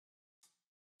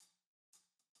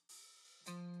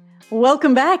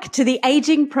Welcome back to the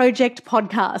Aging Project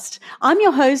podcast. I'm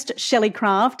your host, Shelley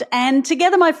Craft, and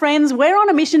together, my friends, we're on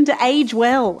a mission to age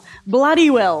well. Bloody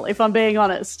well, if I'm being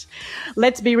honest.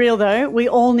 Let's be real, though. We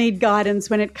all need guidance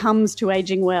when it comes to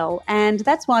aging well, and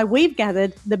that's why we've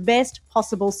gathered the best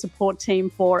possible support team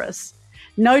for us.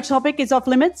 No topic is off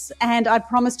limits, and I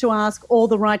promise to ask all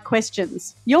the right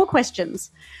questions. Your questions.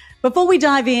 Before we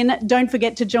dive in, don't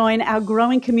forget to join our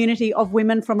growing community of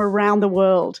women from around the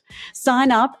world.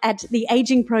 Sign up at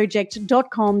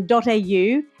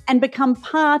theagingproject.com.au and become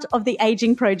part of the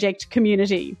Aging Project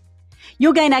community.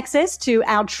 You'll gain access to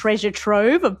our treasure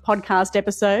trove of podcast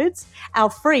episodes, our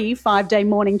free 5-day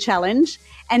morning challenge,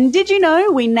 and did you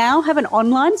know we now have an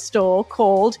online store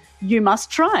called You Must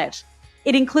Try It?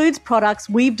 It includes products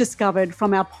we've discovered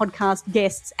from our podcast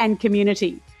guests and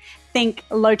community. Think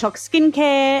low-tox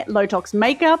skincare, low-tox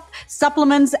makeup,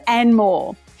 supplements, and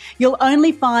more. You'll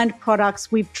only find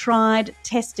products we've tried,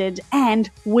 tested,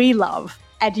 and we love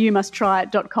at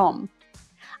youmusttryit.com.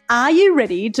 Are you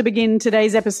ready to begin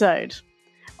today's episode?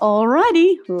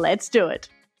 Alrighty, let's do it.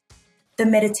 The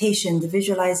meditation, the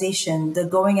visualization, the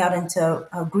going out into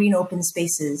green open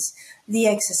spaces, the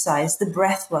exercise, the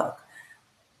breath work.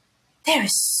 There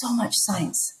is so much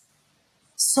science,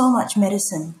 so much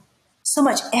medicine, so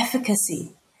much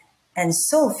efficacy, and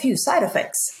so few side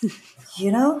effects,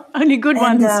 you know? Only good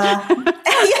ones. Yeah,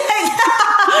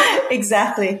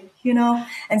 exactly, you know?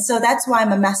 And so that's why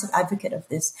I'm a massive advocate of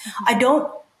this. I don't,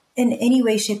 in any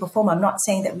way, shape, or form, I'm not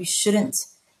saying that we should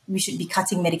be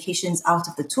cutting medications out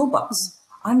of the toolbox.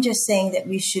 I'm just saying that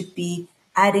we should be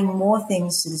adding more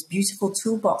things to this beautiful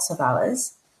toolbox of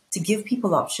ours to give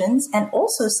people options. And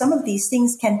also some of these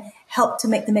things can help to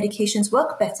make the medications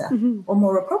work better or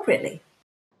more appropriately.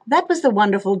 That was the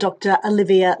wonderful Dr.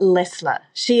 Olivia Lesslar.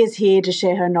 She is here to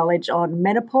share her knowledge on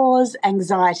menopause,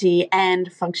 anxiety,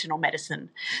 and functional medicine.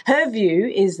 Her view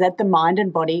is that the mind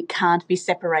and body can't be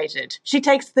separated. She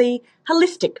takes the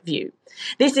holistic view.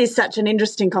 This is such an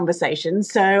interesting conversation,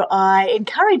 so I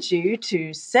encourage you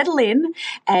to settle in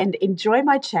and enjoy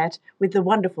my chat with the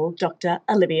wonderful Dr.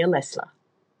 Olivia Lesslar.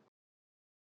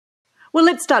 Well,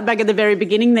 let's start back at the very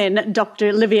beginning then, Dr.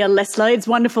 Olivia Lesslar. It's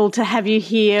wonderful to have you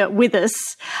here with us.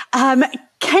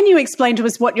 Can you explain to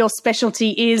us what your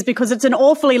specialty is? Because it's an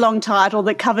awfully long title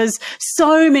that covers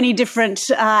so many different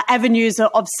avenues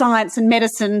of science and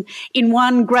medicine in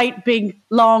one great big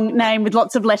long name with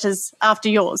lots of letters after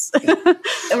yours.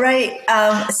 Right.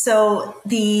 So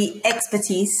the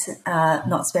expertise,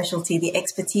 not specialty, the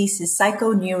expertise is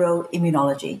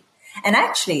psychoneuroimmunology. And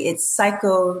actually, it's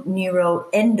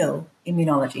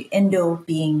psychoneuroendoimmunology, endo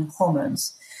being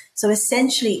hormones. So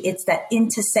essentially, it's that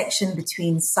intersection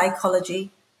between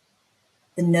psychology,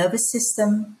 the nervous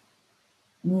system,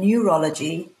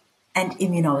 neurology, and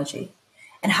immunology,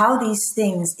 and how these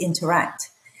things interact.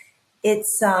 It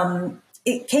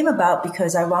came about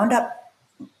because I wound up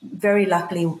very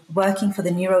luckily working for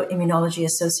the Neuroimmunology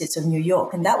Associates of New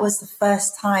York. And that was the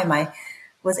first time I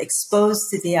was exposed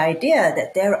to the idea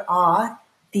that there are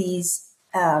these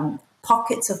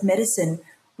pockets of medicine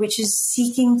which is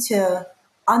seeking to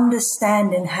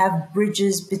understand and have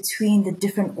bridges between the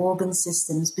different organ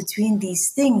systems, between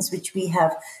these things which we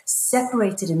have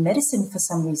separated in medicine for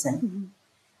some reason. Mm-hmm.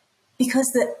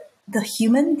 Because the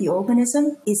human, the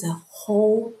organism, is a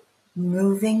whole,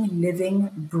 moving, living,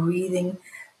 breathing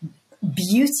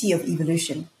beauty of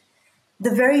evolution. The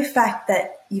very fact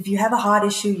that if you have a heart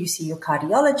issue, you see your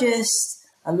cardiologist,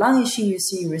 a lung issue, you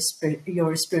see your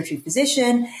respiratory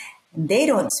physician, and they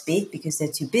don't speak because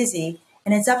they're too busy.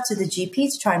 And it's up to the GP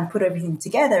to try and put everything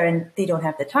together, and they don't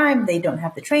have the time, they don't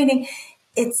have the training.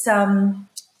 It's,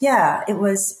 it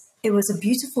was a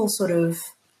beautiful sort of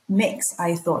mix,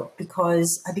 I thought,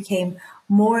 because I became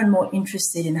more and more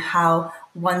interested in how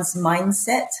one's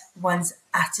mindset, one's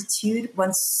attitude,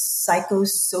 one's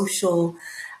psychosocial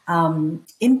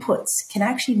inputs can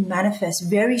actually manifest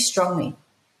very strongly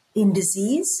in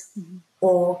disease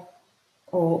or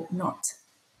not.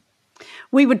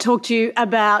 We would talk to you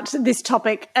about this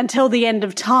topic until the end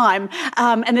of time.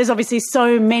 And there's obviously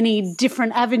so many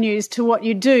different avenues to what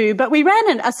you do. But we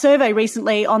ran a survey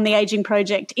recently on the Aging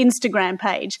Project Instagram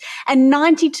page, and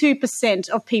 92%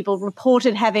 of people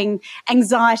reported having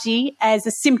anxiety as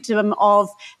a symptom of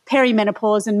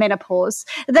perimenopause and menopause.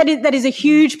 That is a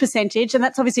huge percentage, and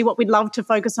that's obviously what we'd love to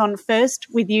focus on first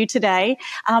with you today.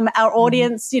 Our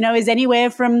audience, is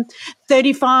anywhere from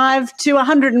 35 to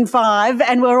 105,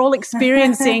 and we're all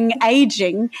experiencing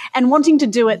aging and wanting to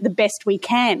do it the best we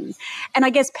can. And I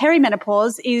guess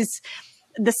perimenopause is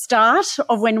the start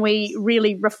of when we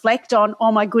really reflect on,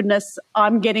 oh my goodness,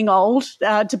 I'm getting old,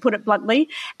 to put it bluntly,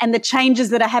 and the changes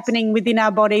that are happening within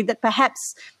our body that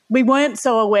perhaps we weren't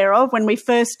so aware of when we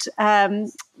first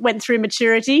went through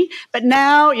maturity. But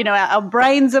now, our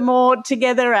brains are more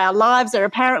together, our lives are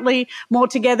apparently more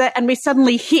together, and we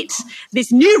suddenly hit this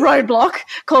new roadblock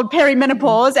called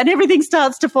perimenopause, and everything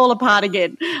starts to fall apart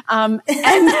again. And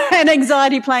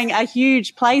anxiety playing a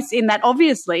huge place in that,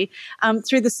 obviously,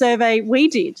 through the survey we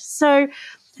did. So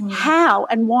how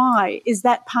and why is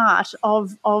that part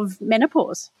of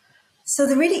menopause? So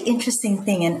the really interesting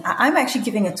thing, and I'm actually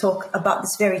giving a talk about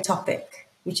this very topic,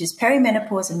 which is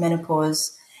perimenopause and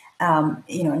menopause,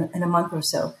 in a month or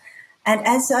so. And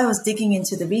as I was digging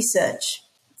into the research,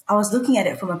 I was looking at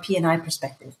it from a P&I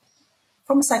perspective,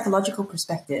 from a psychological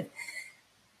perspective.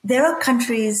 There are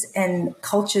countries and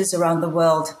cultures around the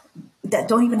world that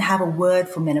don't even have a word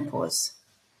for menopause,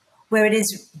 where it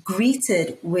is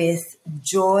greeted with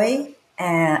joy,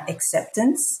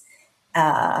 acceptance,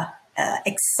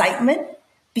 excitement,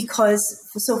 because,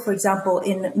 for example,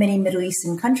 in many Middle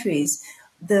Eastern countries,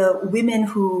 the women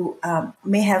who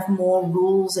may have more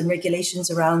rules and regulations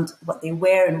around what they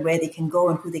wear and where they can go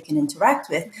and who they can interact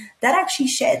with, that actually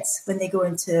sheds when they go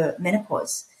into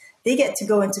menopause. They get to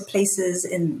go into places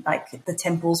in like the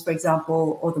temples, for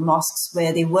example, or the mosques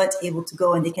where they weren't able to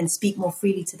go, and they can speak more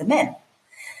freely to the men.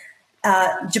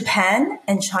 Japan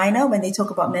and China, when they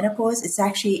talk about menopause, it's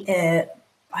actually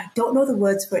I don't know the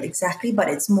words for it exactly, but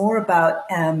it's more about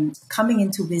coming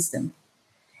into wisdom.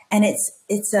 And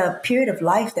it's a period of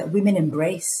life that women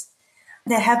embrace.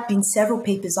 There have been several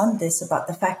papers on this about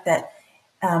the fact that,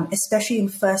 especially in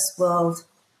first world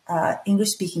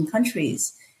English-speaking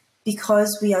countries,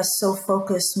 because we are so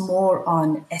focused more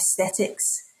on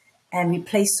aesthetics and we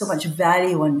place so much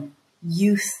value on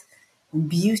youth and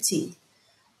beauty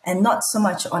and not so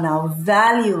much on our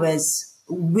value as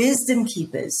wisdom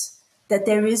keepers, that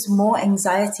there is more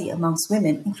anxiety amongst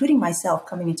women, including myself,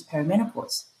 coming into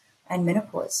perimenopause and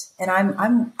menopause. And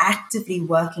I'm actively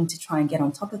working to try and get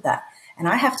on top of that. And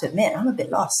I have to admit, I'm a bit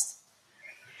lost.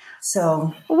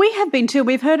 So we have been too.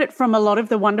 We've heard it from a lot of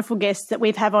the wonderful guests that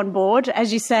we've had on board,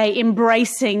 as you say,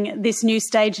 embracing this new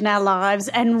stage in our lives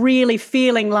and really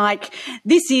feeling like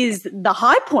this is the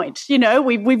high point.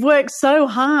 We've worked so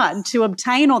hard to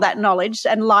obtain all that knowledge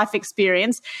and life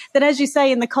experience that, as you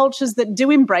say, in the cultures that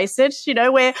do embrace it,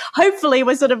 we're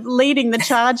sort of leading the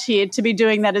charge here to be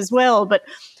doing that as well. But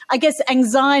I guess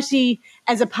anxiety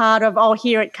as a part of, oh,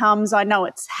 here it comes, I know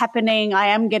it's happening, I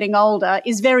am getting older,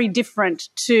 is very different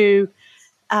to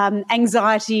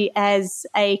anxiety as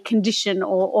a condition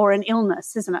or an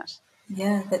illness, isn't it?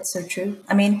 Yeah, that's so true.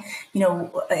 I mean,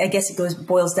 I guess it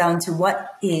boils down to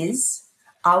what is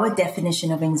our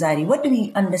definition of anxiety? What do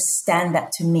we understand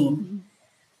that to mean? Mm-hmm.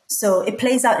 So it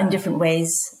plays out in different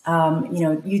ways.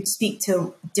 You'd speak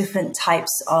to different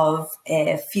types of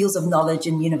fields of knowledge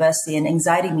in university, and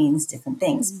anxiety means different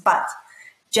things. Mm-hmm. But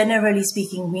generally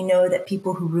speaking, we know that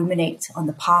people who ruminate on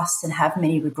the past and have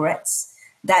many regrets,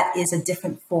 that is a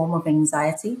different form of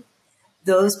anxiety.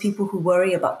 Those people who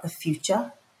worry about the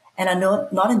future and are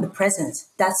not in the present,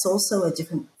 that's also a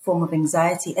different form of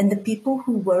anxiety. And the people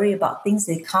who worry about things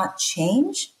they can't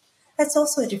change, that's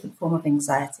also a different form of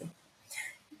anxiety.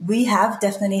 We have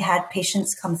definitely had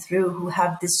patients come through who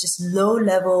have this just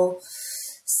low-level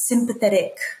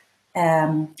sympathetic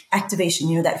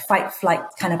activation, that fight-flight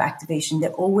kind of activation.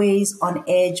 They're always on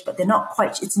edge, but they're not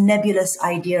quite, it's nebulous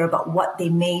idea about what they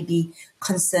may be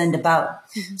concerned about.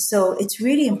 Mm-hmm. So it's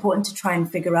really important to try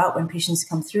and figure out when patients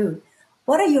come through,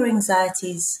 what are your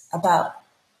anxieties about?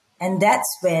 And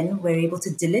that's when we're able to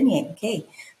delineate, okay,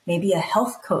 maybe a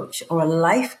health coach or a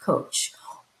life coach,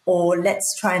 or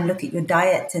let's try and look at your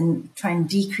diet and try and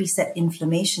decrease that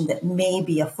inflammation that may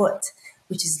be afoot,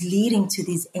 which is leading to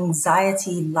these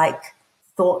anxiety-like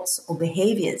thoughts or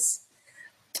behaviors.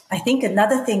 I think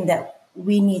another thing that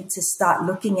we need to start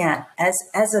looking at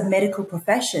as a medical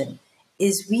profession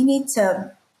is we need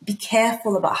to be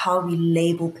careful about how we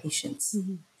label patients.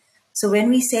 Mm-hmm. So when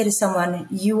we say to someone,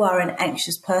 you are an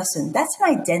anxious person, that's an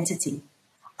identity.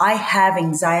 I have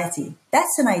anxiety.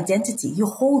 That's an identity. You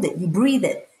hold it, you breathe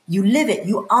it, you live it,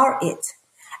 you are it.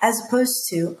 As opposed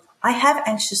to, I have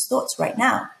anxious thoughts right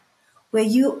now, where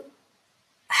you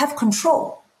have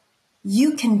control.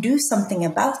 You can do something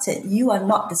about it. You are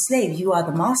not the slave, you are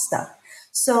the master.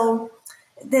 So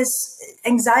there's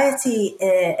anxiety,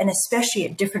 and especially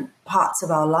at different parts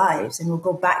of our lives, and we'll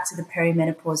go back to the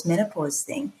perimenopause, menopause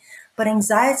thing. But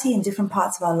anxiety in different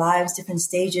parts of our lives, different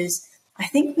stages, I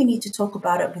think we need to talk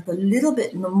about it with a little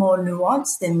bit more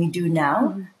nuance than we do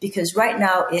now, because right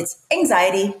now it's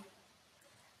anxiety.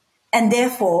 And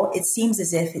therefore, it seems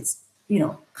as if it's,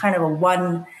 kind of a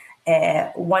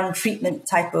one treatment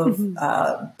type of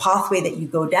pathway that you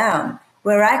go down,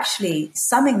 where actually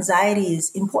some anxiety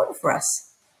is important for us.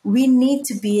 We need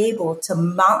to be able to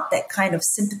mount that kind of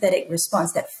sympathetic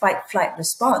response, that fight-flight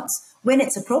response when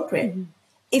it's appropriate.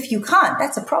 If you can't,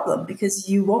 that's a problem, because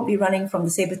you won't be running from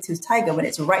the saber-toothed tiger when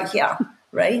it's right here,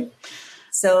 right?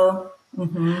 So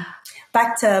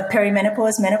back to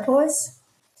perimenopause, menopause.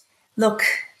 Look,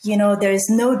 there is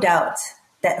no doubt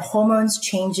that hormones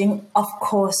changing, of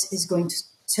course, is going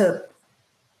to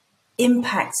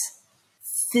impact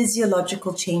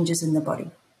physiological changes in the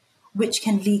body, which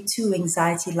can lead to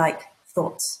anxiety-like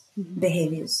thoughts,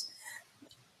 behaviors,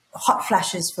 hot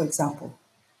flashes, for example,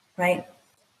 right?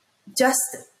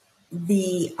 Just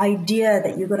the idea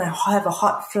that you're going to have a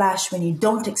hot flash when you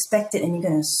don't expect it and you're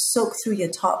going to soak through your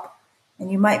top,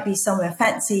 and you might be somewhere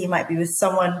fancy, you might be with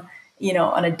someone,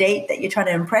 on a date that you're trying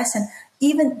to impress, and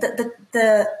even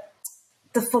the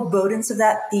forebodings of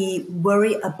that, the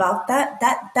worry about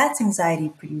that's anxiety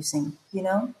producing,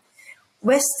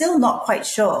 We're still not quite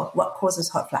sure what causes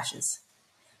hot flashes.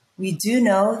 We do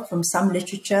know from some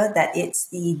literature that it's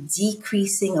the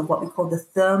decreasing of what we call the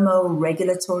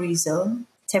thermoregulatory zone,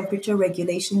 temperature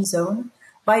regulation zone,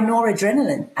 by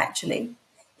noradrenaline, actually.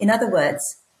 In other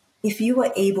words, if you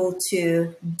were able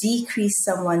to decrease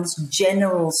someone's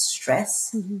general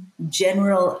stress,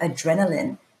 general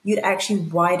adrenaline, you'd actually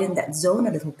widen that zone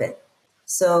a little bit.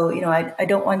 So, I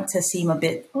don't want to seem a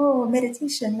bit,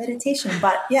 meditation.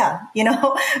 But yeah,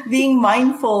 being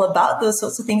mindful about those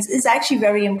sorts of things is actually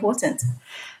very important.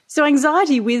 So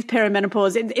anxiety with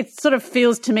perimenopause, it sort of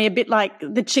feels to me a bit like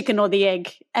the chicken or the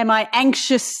egg. Am I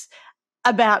anxious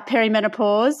about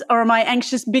perimenopause, or am I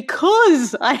anxious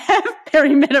because I have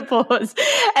perimenopause?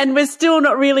 And we're still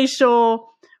not really sure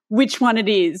which one it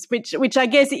is, which I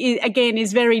guess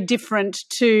is very different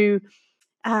to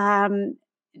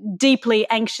deeply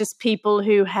anxious people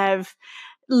who have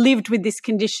lived with this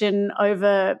condition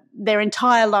over their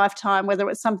entire lifetime, whether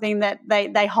it's something that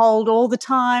they hold all the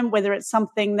time, whether it's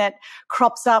something that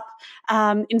crops up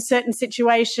in certain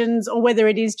situations, or whether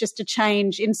it is just a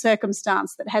change in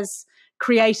circumstance that has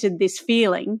created this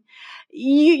feeling.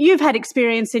 You've had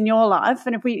experience in your life,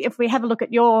 and if we have a look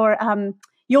at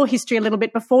your history a little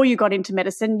bit before you got into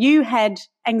medicine, you had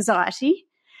anxiety,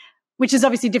 which is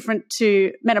obviously different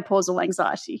to menopausal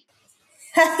anxiety.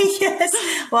 Yes.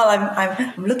 Well,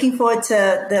 I'm looking forward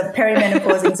to the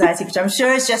perimenopause anxiety, which I'm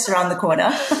sure is just around the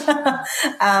corner.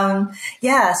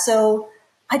 So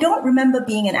I don't remember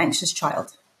being an anxious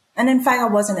child. And in fact, I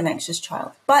wasn't an anxious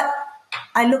child. But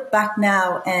I look back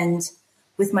now, and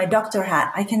with my doctor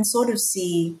hat, I can sort of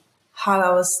see how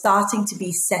I was starting to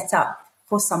be set up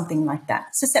for something like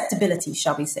that. Susceptibility,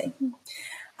 shall we say.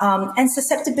 And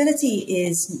susceptibility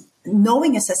is,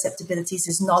 knowing your susceptibilities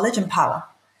is knowledge and power.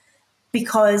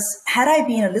 Because had I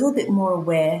been a little bit more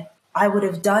aware, I would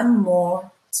have done more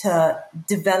to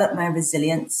develop my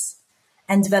resilience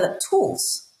and develop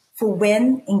tools for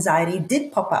when anxiety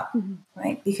did pop up,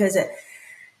 right? Because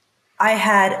I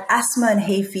had asthma and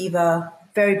hay fever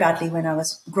very badly when I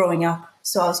was growing up.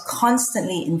 So I was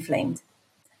constantly inflamed.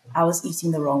 I was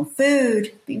eating the wrong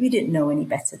food. We didn't know any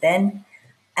better then.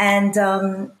 And,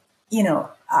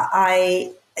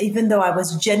 I even though I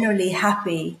was generally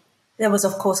happy, there was,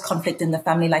 of course, conflict in the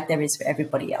family like there is for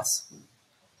everybody else.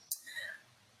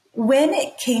 When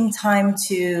it came time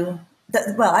to,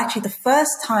 the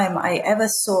first time I ever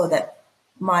saw that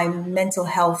my mental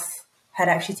health had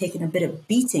actually taken a bit of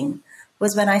beating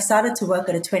was when I started to work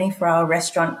at a 24-hour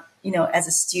restaurant, as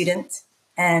a student,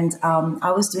 and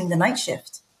I was doing the night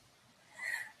shift.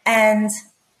 And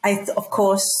I, of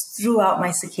course, threw out my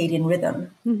circadian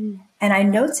rhythm. And I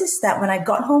noticed that when I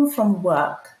got home from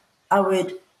work, I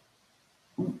would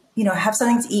have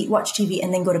something to eat, watch TV,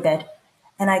 and then go to bed.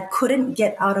 And I couldn't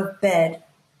get out of bed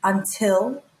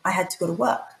until I had to go to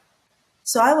work.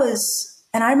 So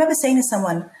and I remember saying to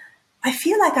someone, I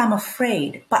feel like I'm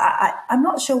afraid, but I'm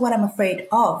not sure what I'm afraid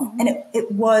of. And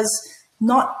it was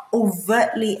not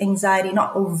overtly anxiety,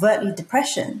 not overtly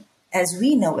depression as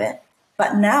we know it.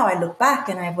 But now I look back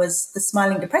and I was the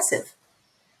smiling depressive.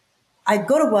 I'd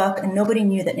go to work and nobody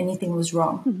knew that anything was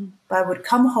wrong. But I would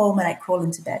come home and I'd crawl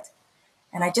into bed.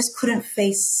 And I just couldn't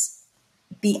face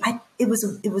it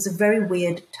was a very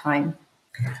weird time.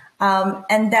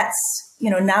 And that's,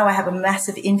 now I have a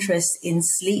massive interest in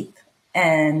sleep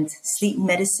and sleep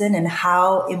medicine and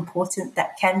how important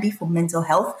that can be for mental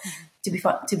health. To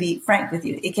be frank with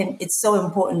you, it's so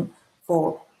important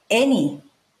for any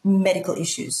medical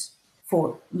issues,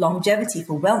 for longevity,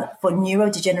 for wellness, for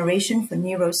neurodegeneration, for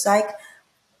neuropsych,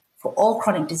 for all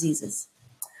chronic diseases.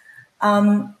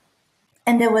 And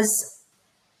there was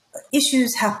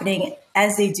issues happening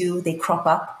as they do. They crop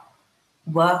up: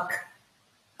 work,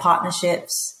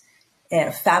 partnerships,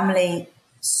 family,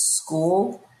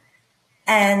 school.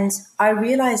 And I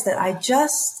realized that I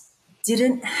just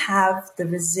didn't have the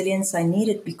resilience I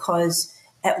needed, because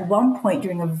at one point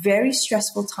during a very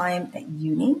stressful time at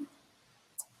uni,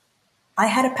 I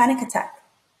had a panic attack.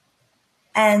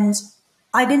 And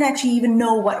I didn't actually even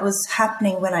know what was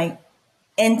happening when I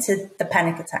entered the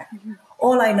panic attack. Mm-hmm.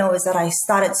 All I know is that I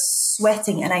started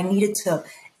sweating and I needed to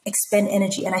expend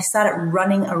energy, and I started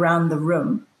running around the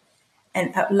room.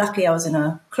 And luckily I was in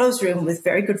a closed room with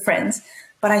very good friends,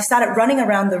 but I started running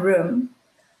around the room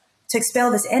to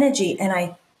expel this energy, and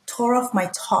I tore off my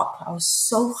top. I was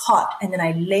so hot. And then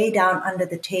I lay down under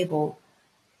the table.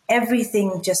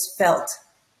 Everything just felt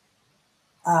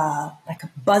like a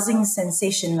buzzing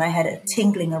sensation. And I had a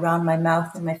tingling around my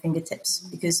mouth and my fingertips,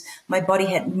 because my body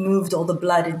had moved all the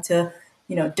blood into,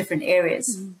 different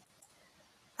areas.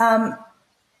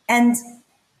 And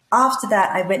after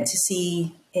that, I went to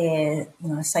see a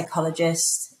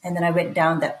psychologist, and then I went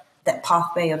down that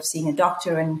pathway of seeing a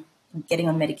doctor and getting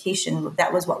on medication.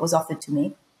 That was what was offered to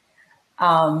me.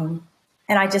 And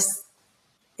I just,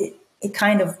 it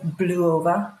kind of blew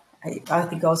over. I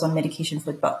think I was on medication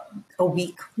for about a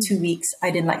week, 2 weeks.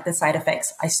 I didn't like the side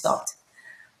effects. I stopped.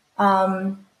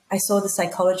 I saw the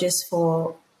psychologist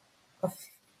for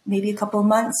maybe a couple of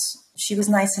months. She was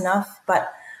nice enough,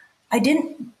 but I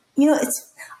didn't,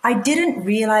 I didn't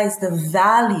realize the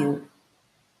value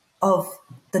of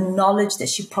the knowledge that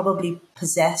she probably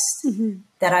possessed,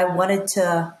 that I wanted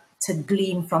to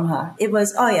glean from her. It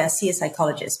was, see a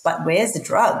psychologist, but where's the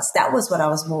drugs? That was what I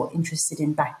was more interested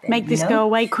in back then. Make this go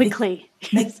away quickly.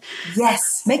 Make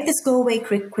this go away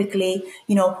quickly.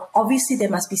 Obviously there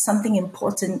must be something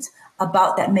important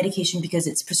about that medication because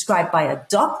it's prescribed by a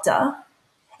doctor,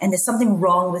 and there's something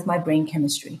wrong with my brain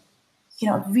chemistry.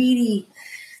 Really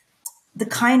the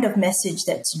kind of message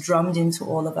that's drummed into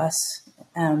all of us.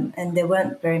 And there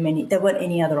weren't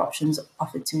any other options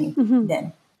offered to me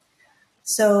then.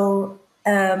 So,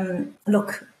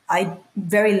 look, I'm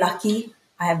very lucky.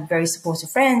 I have very supportive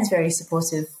friends, very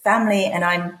supportive family, and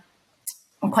I'm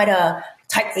quite a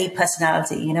type A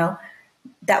personality,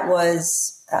 That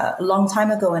was a long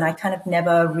time ago, and I kind of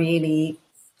never really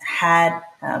had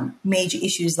major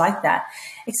issues like that,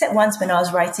 except once when I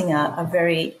was writing a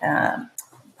very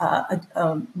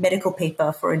a medical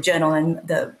paper for a journal, and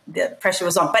the pressure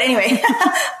was on. But anyway,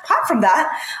 apart from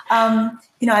that,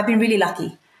 I've been really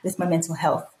lucky with my mental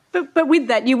health. But with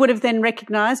that, you would have then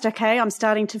recognized, okay, I'm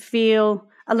starting to feel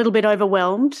a little bit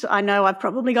overwhelmed. I know I've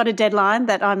probably got a deadline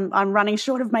that I'm running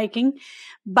short of making,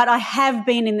 but I have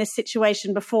been in this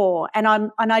situation before, and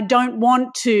I don't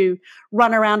want to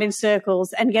run around in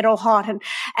circles and get all hot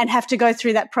and have to go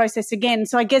through that process again.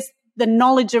 So I guess the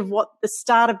knowledge of what the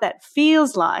start of that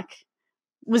feels like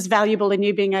was valuable in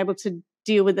you being able to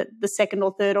deal with it the second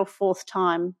or third or fourth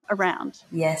time around.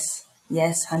 Yes,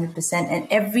 100%. And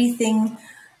everything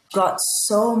got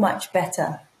so much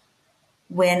better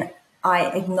when I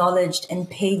acknowledged and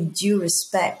paid due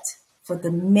respect for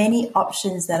the many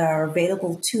options that are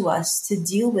available to us to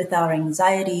deal with our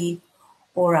anxiety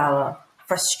or our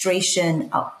frustration,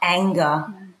 our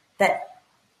anger, that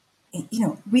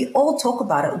we all talk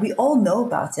about it. We all know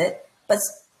about it, but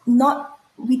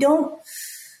maybe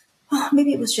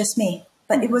it was just me,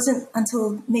 but it wasn't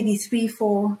until maybe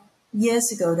 3-4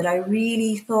 years ago that I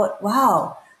really thought,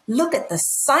 wow, look at the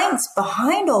science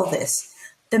behind all this.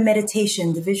 The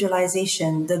meditation, the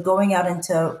visualization, the going out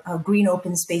into green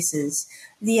open spaces,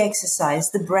 the exercise,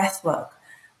 the breath work.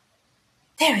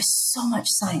 There is so much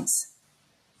science,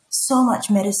 so much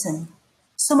medicine,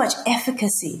 so much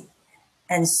efficacy,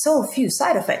 and so few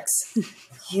side effects,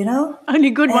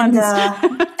 Only good ones.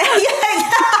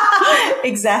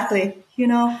 Exactly,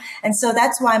 And so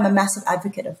that's why I'm a massive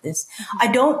advocate of this. I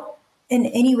don't, in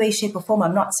any way, shape, or form,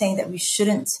 I'm not saying that we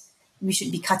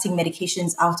should be cutting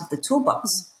medications out of the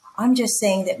toolbox. I'm just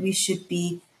saying that we should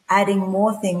be adding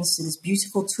more things to this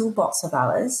beautiful toolbox of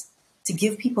ours to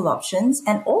give people options.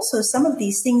 And also some of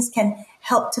these things can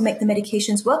help to make the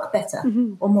medications work better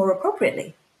or more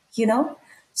appropriately,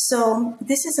 So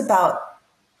this is about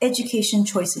education,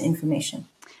 choice, and information.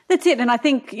 That's it. And I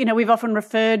think, we've often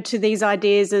referred to these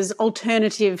ideas as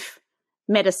alternative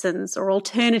medicines or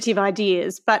alternative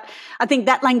ideas, but I think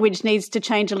that language needs to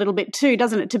change a little bit too,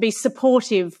 doesn't it? To be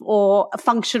supportive or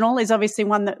functional is obviously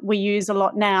one that we use a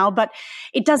lot now, but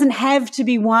it doesn't have to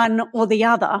be one or the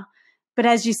other. But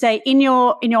as you say, in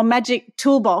your magic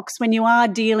toolbox, when you are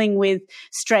dealing with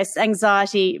stress,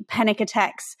 anxiety, panic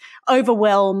attacks,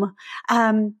 overwhelm,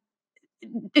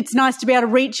 it's nice to be able to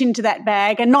reach into that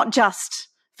bag, and not just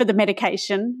for the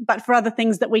medication, but for other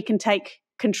things that we can take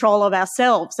control of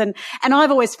ourselves. And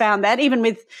I've always found that even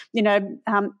with,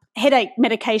 headache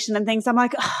medication and things, I'm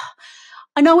like,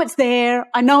 I know it's there.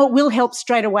 I know it will help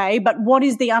straight away, but what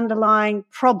is the underlying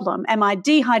problem? Am I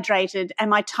dehydrated?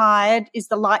 Am I tired? Is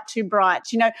the light too bright?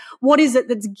 What is it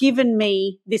that's given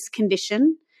me this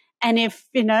condition? And if,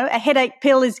 a headache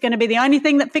pill is going to be the only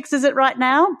thing that fixes it right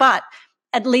now, but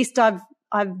at least I've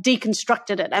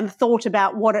deconstructed it and thought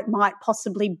about what it might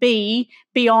possibly be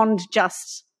beyond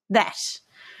just that.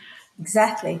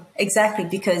 Exactly.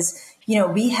 Because,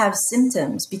 we have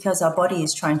symptoms because our body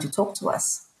is trying to talk to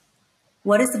us.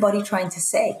 What is the body trying to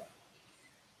say?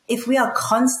 If we are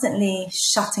constantly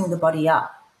shutting the body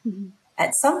up,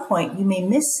 at some point you may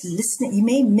miss listening, you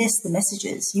may miss the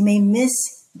messages, you may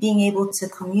miss being able to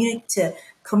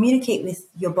communicate with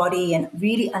your body and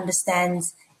really understand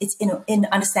its inner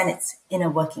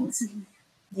workings.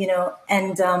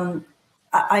 And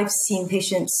I've seen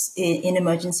patients in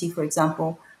emergency, for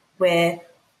example, where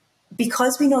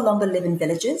because we no longer live in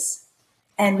villages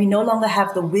and we no longer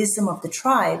have the wisdom of the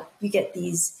tribe, you get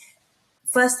these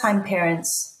first-time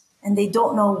parents and they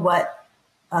don't know what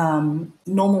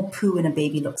normal poo in a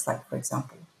baby looks like, for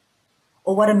example,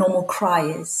 or what a normal cry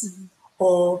is,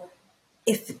 or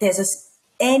if there's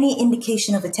any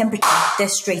indication of a temperature, they're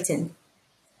straight in,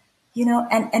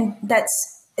 and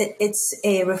it's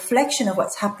a reflection of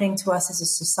what's happening to us as a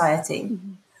society,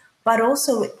 but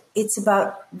also it's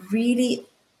about really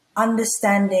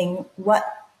understanding what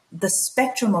the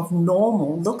spectrum of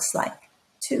normal looks like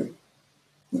too.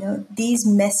 These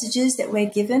messages that we're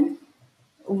given,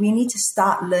 we need to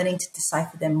start learning to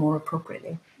decipher them more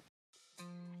appropriately.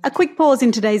 A quick pause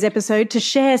in today's episode to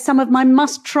share some of my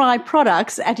must-try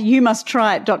products at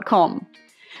youmusttryit.com.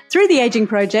 Through the Aging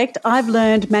Project, I've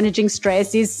learned managing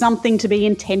stress is something to be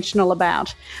intentional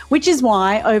about, which is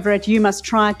why over at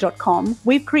youmusttryit.com,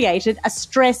 we've created a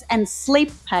stress and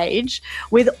sleep page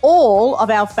with all of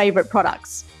our favourite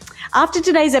products. After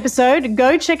today's episode,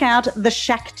 go check out the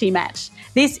Shakti mat.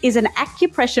 This is an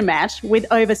acupressure mat with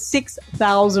over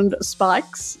 6,000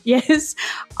 spikes. Yes,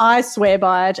 I swear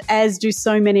by it, as do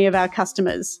so many of our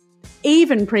customers.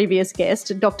 Even previous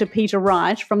guest, Dr. Peter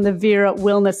Wright from the Vera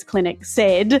Wellness Clinic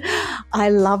said, "I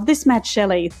love this mat,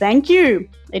 Shelley. Thank you."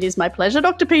 It is my pleasure,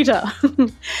 Dr. Peter.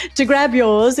 To grab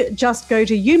yours, just go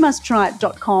to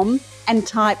youmusttryit.com and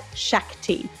type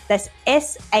Shakti. That's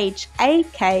SHAKTI.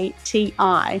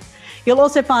 You'll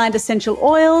also find essential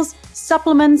oils,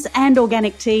 supplements, and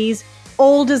organic teas,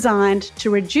 all designed to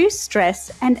reduce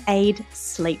stress and aid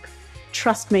sleep.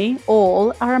 Trust me,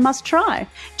 all are a must try.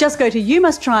 Just go to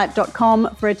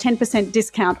youmusttryit.com for a 10%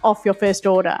 discount off your first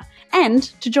order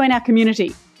and to join our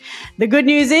community. The good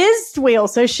news is we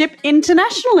also ship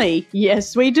internationally.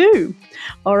 Yes, we do.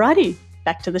 Alrighty,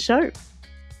 back to the show.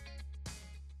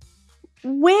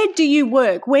 Where do you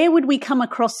work? Where would we come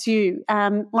across you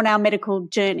on our medical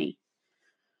journey?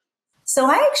 So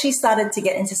I actually started to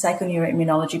get into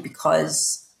psychoneuroimmunology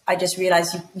because I just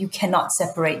realized you cannot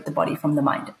separate the body from the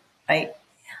mind. Right.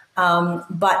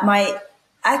 But my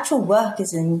actual work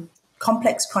is in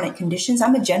complex chronic conditions.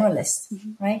 I'm a generalist,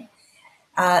 right?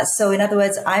 So in other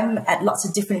words, I'm at lots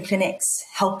of different clinics,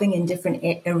 helping in different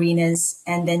arenas,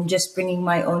 and then just bringing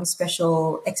my own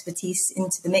special expertise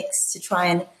into the mix to try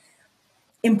and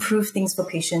improve things for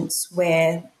patients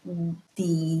where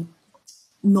the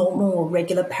normal or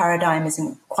regular paradigm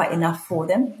isn't quite enough for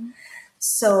them.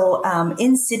 So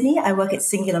in Sydney, I work at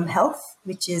Singulum Health,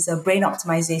 which is a brain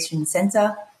optimization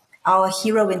center. Our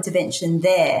hero intervention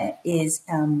there is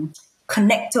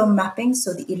connectome mapping,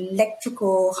 so the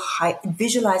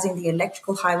visualizing the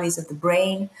electrical highways of the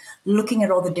brain, looking at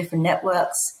all the different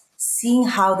networks, seeing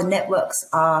how the networks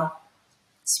are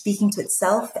speaking to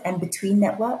itself and between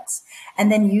networks,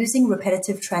 and then using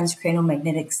repetitive transcranial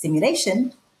magnetic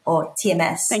stimulation, or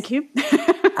TMS. Thank you.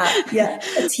 A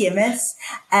TMS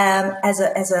as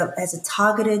a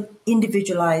targeted,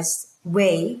 individualized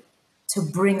way to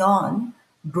bring on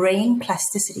brain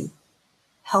plasticity,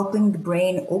 helping the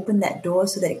brain open that door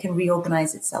so that it can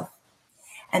reorganize itself.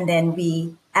 And then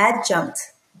we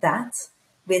adjunct that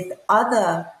with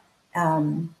other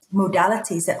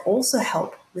modalities that also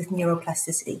help with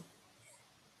neuroplasticity.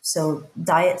 So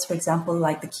diets, for example,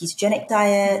 like the ketogenic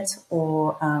diet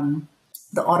or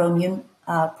the autoimmune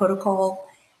protocol,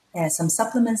 some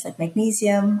supplements like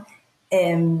magnesium,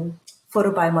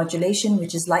 photobiomodulation,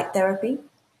 which is light therapy,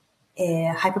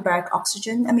 hyperbaric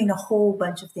oxygen. I mean, a whole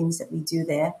bunch of things that we do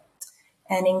there.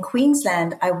 And in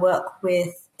Queensland, I work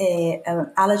with an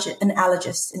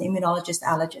immunologist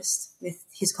allergist with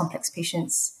his complex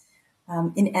patients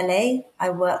In LA, I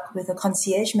work with a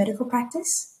concierge medical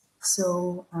practice.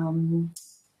 So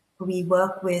we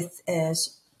work with a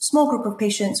small group of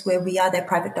patients where we are their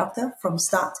private doctor from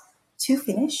start to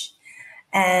finish.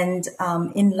 And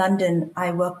in London,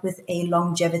 I work with a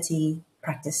longevity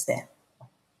practice there.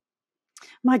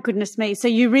 My goodness me. So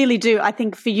you really do. I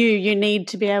think for you, you need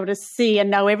to be able to see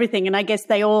and know everything. And I guess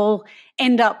they all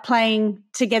end up playing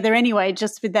together anyway,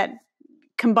 just with that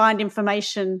combined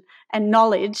information and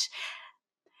knowledge.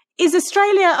 Is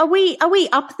Australia, are we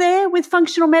up there with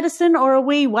functional medicine, or are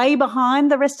we way behind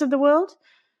the rest of the world?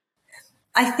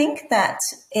 I think that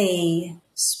a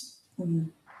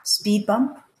speed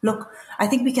bump. Look, I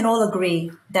think we can all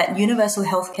agree that universal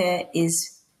healthcare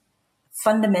is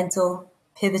fundamental,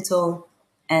 pivotal,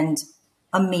 and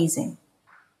amazing.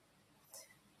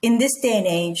 In this day and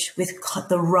age, with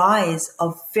the rise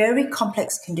of very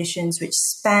complex conditions which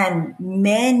span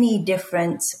many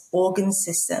different organ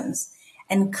systems,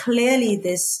 and clearly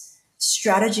this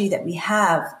strategy that we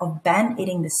have of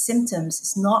band-aiding the symptoms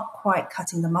is not quite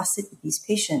cutting the mustard with these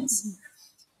patients.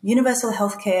 Mm-hmm. Universal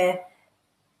healthcare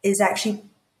is actually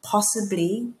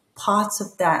possibly part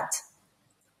of that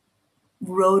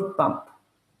road bump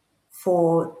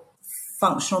for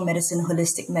functional medicine,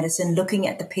 holistic medicine, looking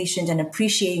at the patient and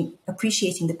appreciating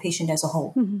the patient as a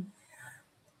whole. Mm-hmm.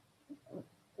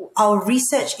 Our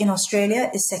research in Australia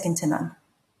is second to none.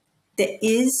 There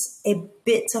is a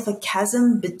bit of a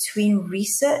chasm between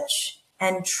research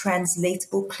and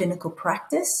translatable clinical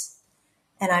practice.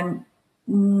 And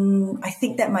I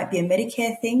think that might be a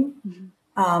Medicare thing,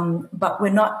 mm-hmm. But we're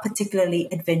not particularly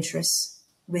adventurous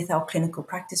with our clinical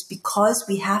practice because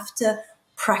we have to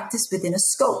practice within a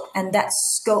scope. And that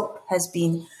scope has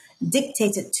been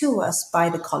dictated to us by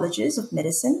the colleges of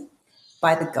medicine,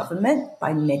 by the government,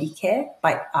 by Medicare,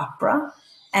 by APRA,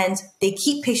 and they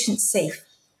keep patients safe.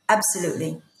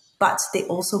 Absolutely. But they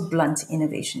also blunt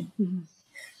innovation. Mm-hmm.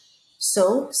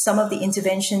 So some of the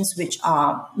interventions which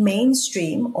are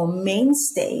mainstream or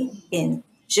mainstay in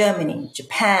Germany,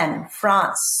 Japan,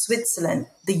 France, Switzerland,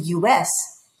 the US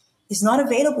is not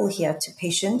available here to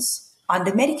patients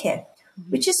under Medicare,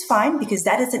 mm-hmm. which is fine because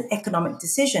that is an economic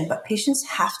decision. But patients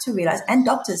have to realize, and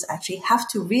doctors actually have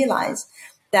to realize,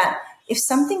 that if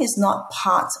something is not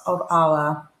part of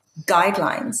our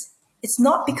guidelines, it's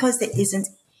not because there isn't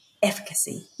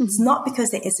efficacy. Mm-hmm. It's not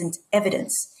because there isn't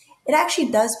evidence. It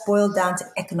actually does boil down to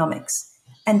economics.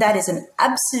 And that is an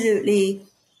absolutely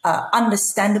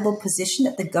understandable position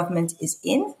that the government is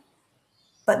in.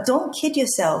 But don't kid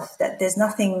yourself that there's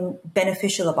nothing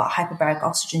beneficial about hyperbaric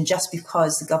oxygen just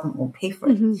because the government won't pay for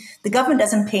it. Mm-hmm. The government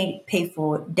doesn't pay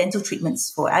for dental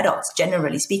treatments for adults,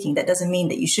 generally speaking. That doesn't mean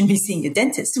that you shouldn't be seeing your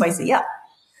dentist twice a year.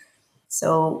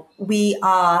 So we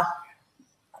are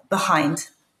behind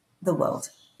the world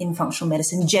in functional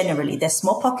medicine generally. There's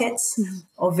small pockets mm-hmm.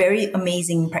 of very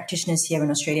amazing practitioners here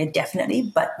in Australia, definitely,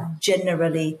 but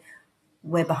generally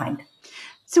we're behind.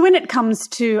 So when it comes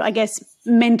to, I guess,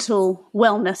 mental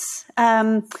wellness,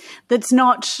 that's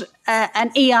not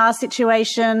an ER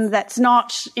situation, that's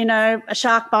not, a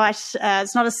shark bite,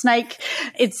 it's not a snake,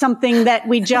 it's something that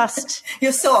we just...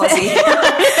 You're so Aussie.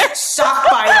 Shark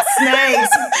bites, snakes,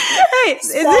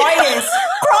 spiders,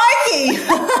 crikey!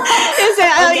 It's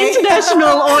our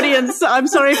international audience. I'm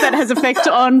sorry if that has effect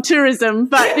on tourism,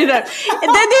 but, they're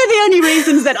the only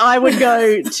reasons that I would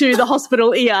go to the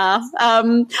hospital ER.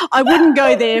 I wouldn't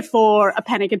go there for a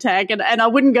panic attack, and I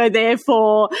wouldn't go there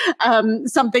for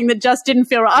something that just didn't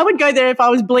feel right. I would go there if I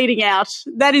was bleeding out.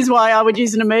 That is why I would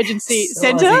use an emergency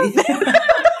centre.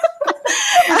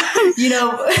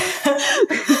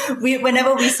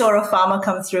 Whenever we saw a farmer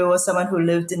come through or someone who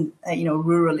lived in,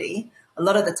 rurally, a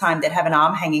lot of the time they'd have an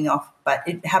arm hanging off. But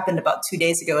it happened about 2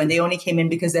 days ago, and they only came in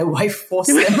because their wife forced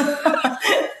them.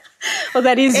 Well,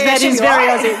 that is very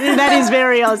Aussie. That is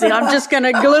very Aussie. I'm just going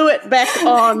to glue it back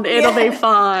on. It'll be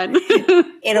fine.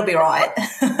 It'll be right.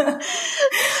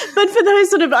 But for those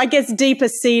sort of, I guess, deeper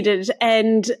seated,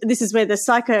 and this is where the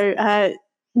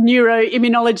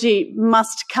neuroimmunology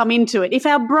must come into it. If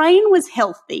our brain was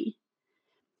healthy,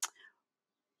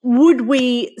 would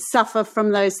we suffer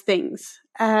from those things?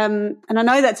 And I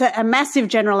know that's a massive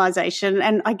generalization.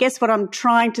 And I guess what I'm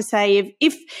trying to say,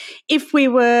 if we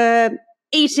were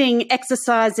eating,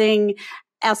 exercising,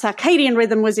 our circadian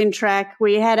rhythm was in track,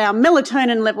 we had our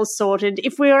melatonin levels sorted,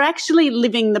 if we were actually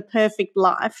living the perfect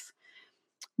life,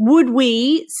 would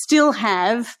we still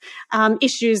have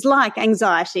issues like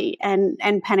anxiety and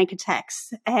panic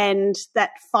attacks, and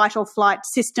that fight or flight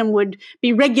system would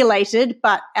be regulated,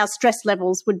 but our stress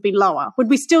levels would be lower? Would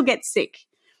we still get sick?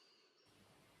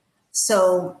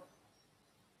 So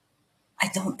I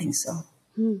don't think so.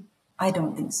 I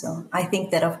don't think so. I think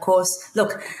that, of course,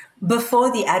 look,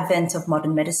 before the advent of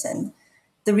modern medicine,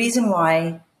 the reason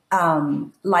why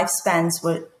lifespans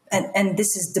were, and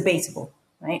this is debatable,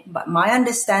 right? But my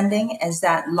understanding is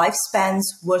that lifespans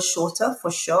were shorter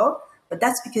for sure, but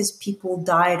that's because people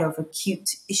died of acute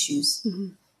issues.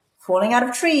 Falling out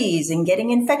of trees and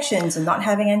getting infections and not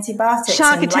having antibiotics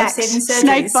Shark and attacks, life-saving surgeries.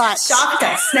 snake bites. Shark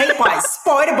attacks, snake bites,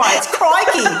 spider bites,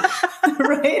 crikey,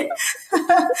 right?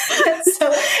 So,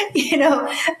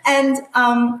 and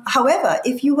however,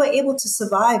 if you were able to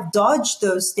survive, dodge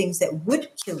those things that would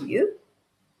kill you,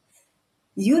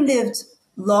 you lived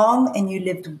long and you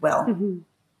lived well.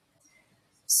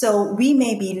 So we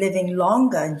may be living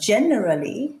longer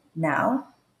generally now,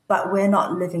 but we're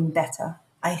not living better.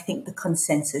 I think the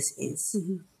consensus is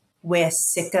we're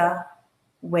sicker,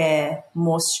 we're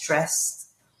more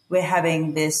stressed, we're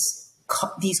having these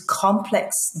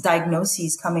complex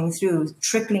diagnoses coming through,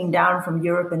 trickling down from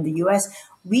Europe and the US.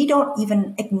 We don't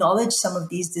even acknowledge some of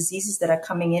these diseases that are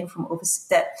coming in from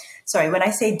overseas. When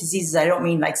I say diseases, I don't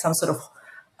mean like some sort of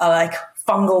like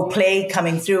fungal plague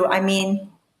coming through. I mean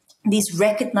these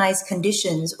recognized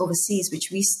conditions overseas,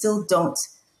 which we still don't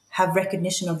have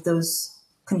recognition of those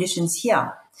conditions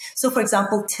here. So, for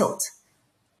example, TILT,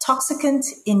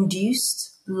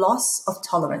 toxicant-induced loss of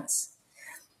tolerance.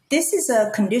 This is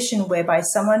a condition whereby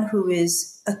someone who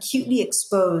is acutely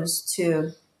exposed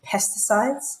to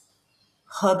pesticides,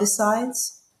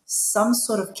 herbicides, some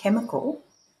sort of chemical,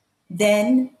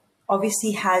 then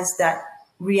obviously has that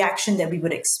reaction that we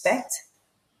would expect,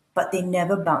 but they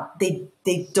never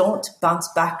they don't bounce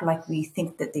back like we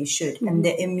think that they should. And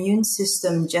the immune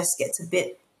system just gets a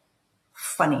bit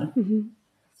funny.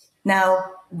 Now,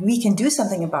 we can do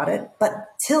something about it,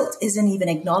 but TILT isn't even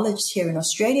acknowledged here in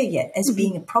Australia yet as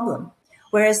being a problem,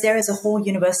 whereas there is a whole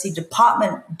university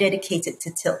department dedicated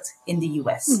to TILT in the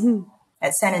US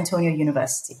at San Antonio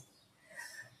University.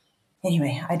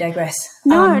 Anyway, I digress.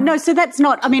 No, so that's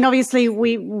not, I mean, obviously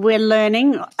we're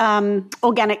learning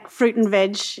organic fruit and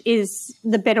veg is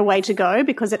the better way to go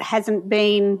because it hasn't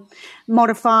been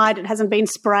modified, it hasn't been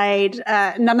sprayed,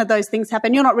 none of those things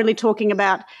happen. You're not really talking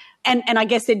about, and I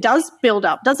guess it does build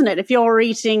up, doesn't it? If you're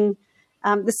eating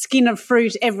the skin of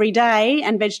fruit every day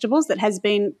and vegetables that has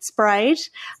been sprayed,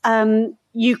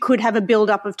 you could have a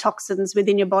build-up of toxins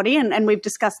within your body, and we've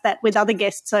discussed that with other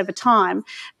guests over time.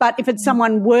 But if it's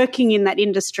someone working in that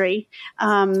industry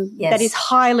that is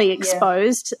highly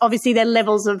exposed, obviously their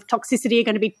levels of toxicity are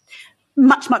going to be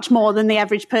much, much more than the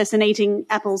average person eating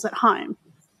apples at home.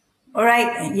 All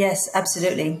right. Yes,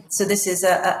 absolutely. So this is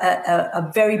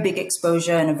a very big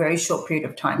exposure in a very short period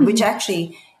of time, which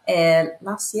actually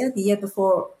last year, the year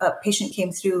before, a patient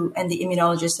came through and the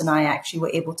immunologist and I actually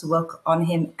were able to work on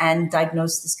him and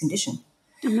diagnose this condition.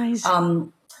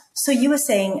 Amazing. So you were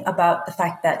saying about the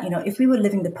fact that, if we were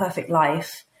living the perfect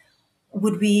life,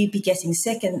 would we be getting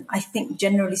sick? And I think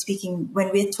generally speaking,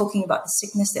 when we're talking about the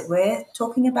sickness that we're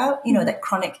talking about, that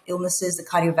chronic illnesses, the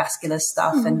cardiovascular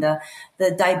stuff and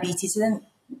the diabetes, then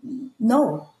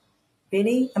no,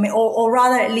 really. I mean, or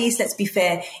rather, at least, let's be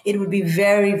fair, it would be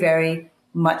very, very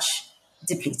much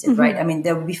depleted, right? I mean,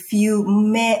 there would be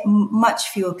much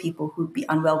fewer people who'd be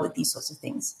unwell with these sorts of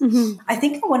things. I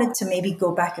think I wanted to maybe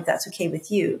go back, if that's okay with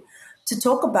you, to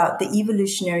talk about the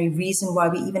evolutionary reason why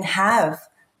we even have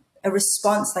a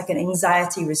response like an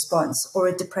anxiety response or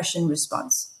a depression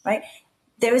response, right?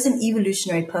 There is an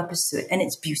evolutionary purpose to it, and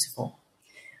it's beautiful.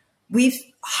 We've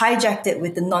hijacked it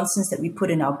with the nonsense that we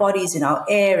put in our bodies, in our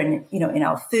air, and in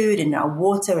our food, in our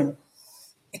water, and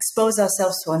expose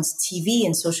ourselves to on TV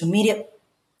and social media.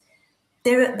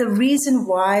 The reason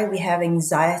why we have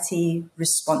anxiety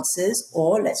responses,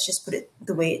 or let's just put it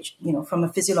the way it, from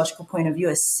a physiological point of view,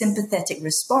 a sympathetic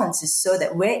response, is so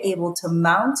that we're able to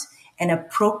mount an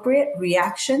appropriate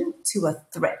reaction to a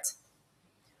threat.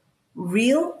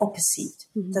 Real or perceived,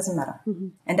 doesn't matter.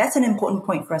 And that's an important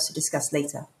point for us to discuss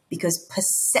later, because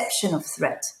perception of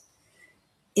threat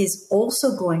is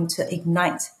also going to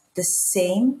ignite the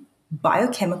same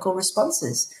biochemical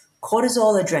responses,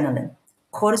 cortisol, adrenaline.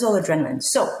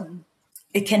 So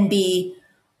it can be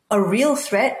a real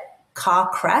threat, car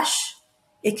crash.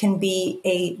 It can be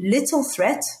a little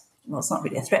threat. Well, it's not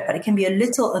really a threat, but it can be a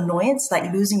little annoyance,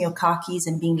 like losing your car keys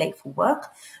and being late for work.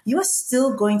 You are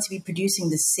still going to be producing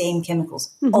the same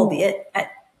chemicals, albeit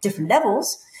at different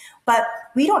levels. But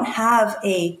we don't have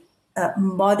a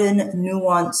modern,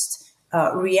 nuanced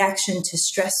reaction to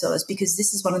stressors, because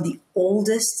this is one of the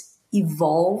oldest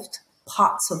evolved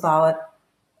parts of our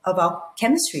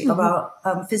chemistry, of our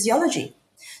physiology.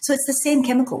 So it's the same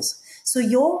chemicals. So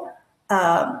your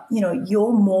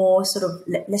more sort of,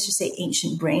 let's just say,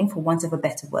 ancient brain, for want of a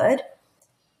better word,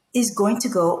 is going to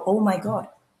go, oh my God,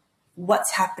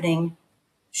 what's happening?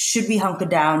 Should we hunker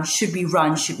down? Should we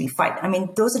run? Should we fight? I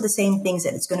mean, those are the same things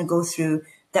that it's going to go through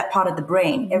that part of the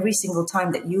brain every single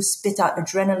time that you spit out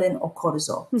adrenaline or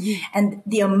cortisol. Mm-hmm. And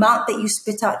the amount that you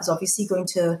spit out is obviously going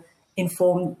to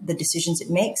inform the decisions it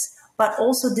makes, but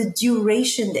also the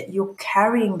duration that you're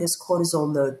carrying this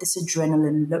cortisol load, this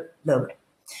adrenaline load.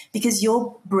 Because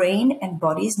your brain and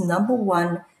body's number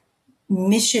one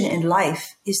mission in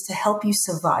life is to help you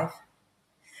survive.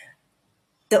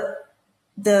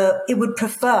 It would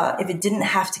prefer if it didn't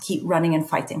have to keep running and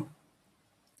fighting.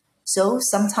 So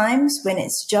sometimes when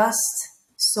it's just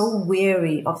so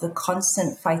weary of the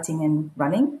constant fighting and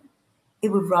running, it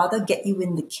would rather get you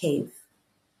in the cave.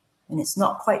 And it's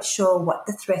not quite sure what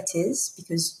the threat is,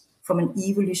 because from an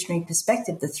evolutionary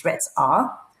perspective, the threats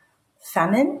are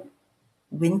famine,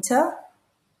 winter,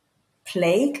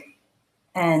 plague,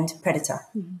 and predator.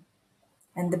 Mm-hmm.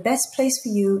 And the best place for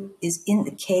you is in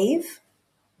the cave,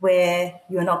 where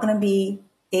you're not going to be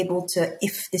able to,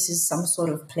 if this is some sort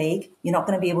of plague, you're not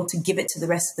going to be able to give it to the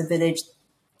rest of the village.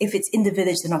 If it's in the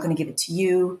village, they're not going to give it to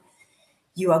you.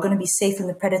 You are going to be safe from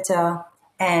the predator,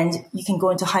 and you can go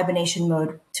into hibernation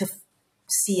mode to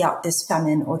see out this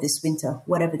famine or this winter,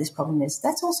 whatever this problem is.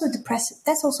 That's also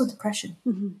depression.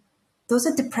 Mm-hmm. Those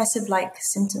are depressive-like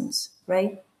symptoms,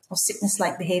 right? Or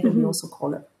sickness-like behavior, mm-hmm. we also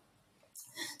call it.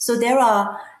 So there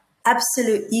are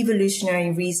absolute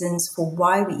evolutionary reasons for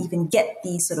why we even get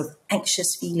these sort of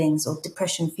anxious feelings or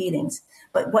depression feelings.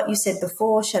 But what you said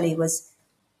before, Shelley, was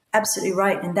absolutely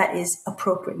right, and that is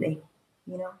appropriately.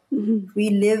 You know, mm-hmm. we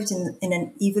lived in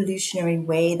an evolutionary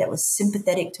way that was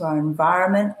sympathetic to our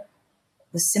environment,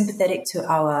 was sympathetic to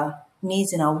our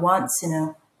needs and our wants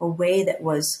in a way that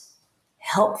was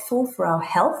helpful for our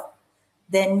health.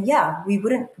 Then, yeah, we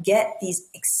wouldn't get these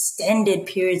extended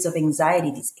periods of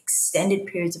anxiety, these extended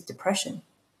periods of depression.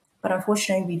 But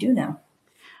unfortunately, we do now.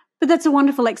 But that's a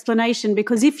wonderful explanation,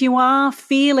 because if you are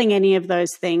feeling any of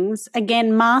those things,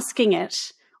 again, masking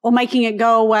it or making it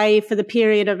go away for the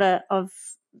period of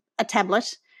a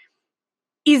tablet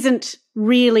isn't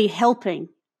really helping,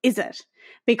 is it?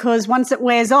 Because once it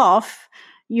wears off,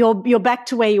 you're back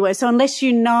to where you were. So unless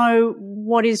you know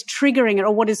what is triggering it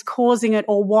or what is causing it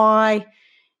or why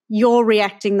you're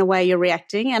reacting the way you're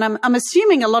reacting. And I'm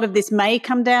assuming a lot of this may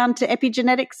come down to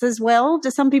epigenetics as well.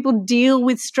 Do some people deal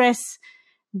with stress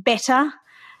better?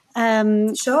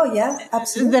 Sure, yeah,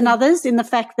 absolutely. Than others, in the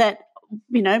fact that,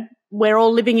 you know, we're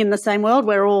all living in the same world.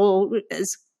 We're all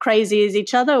as crazy as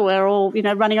each other. We're all, you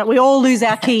know, running up. We all lose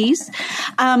our keys.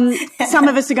 Some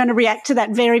of us are going to react to that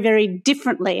very, very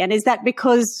differently. And is that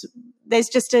because there's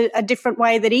just a different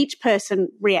way that each person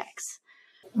reacts?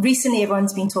 Recently,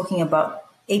 everyone's been talking about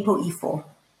ApoE4,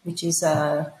 which is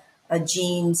a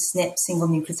gene SNP single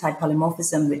nucleotide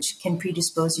polymorphism, which can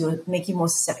predispose you, make you more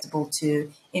susceptible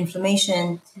to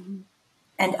inflammation mm-hmm.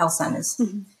 and Alzheimer's.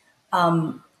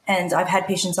 Mm-hmm. And I've had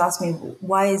patients ask me,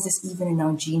 why is this even in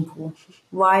our gene pool?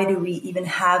 Why do we even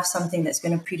have something that's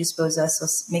going to predispose us or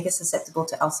make us susceptible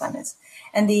to Alzheimer's?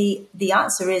 And the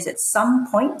answer is, at some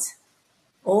point,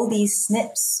 all these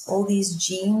SNPs, all these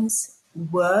genes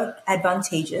were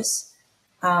advantageous,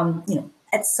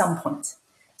 at some point.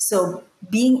 So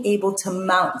being able to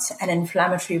mount an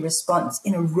inflammatory response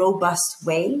in a robust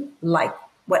way, like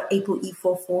what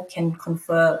ApoE44 can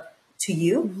confer to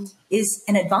you, mm-hmm. is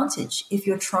an advantage if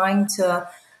you're trying to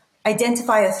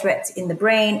identify a threat in the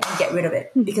brain and get rid of it.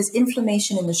 Mm-hmm. Because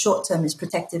inflammation in the short term is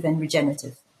protective and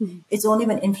regenerative. Mm-hmm. It's only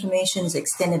when inflammation is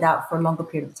extended out for a longer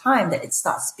period of time that it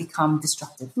starts to become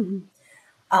destructive. Mm-hmm.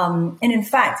 And in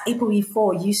fact,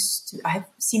 ApoE4 I have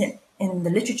seen it in the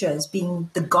literature as being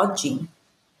the God gene,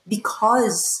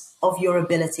 because of your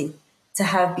ability to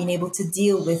have been able to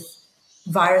deal with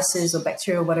viruses or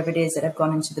bacteria or whatever it is that have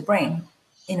gone into the brain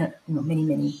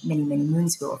many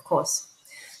moons ago, of course.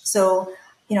 So,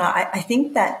 I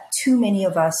think that too many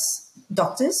of us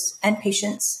doctors and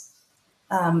patients,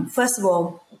 first of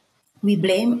all, we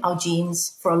blame our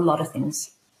genes for a lot of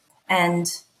things. And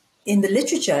in the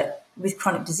literature with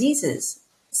chronic diseases,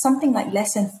 something like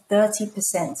less than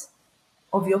 30%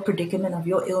 of your predicament, of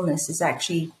your illness, is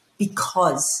actually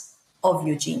because of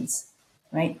your genes,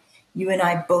 right? You and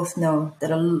I both know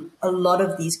that a lot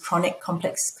of these chronic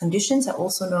complex conditions are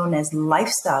also known as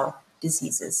lifestyle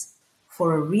diseases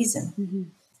for a reason. Mm-hmm.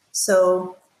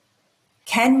 So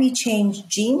can we change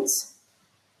genes?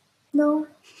 No.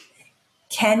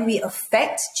 Can we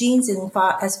affect genes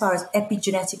as far as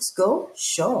epigenetics go?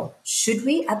 Sure. Should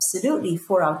we? Absolutely.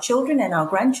 For our children and our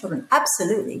grandchildren?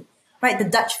 Absolutely. Right? The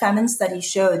Dutch famine study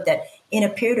showed that in a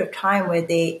period of time where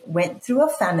they went through a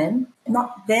famine,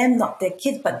 not them, not their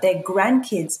kids, but their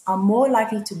grandkids are more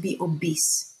likely to be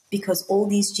obese because all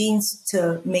these genes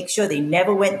to make sure they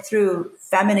never went through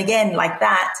famine again like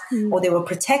that, or they were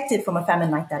protected from a famine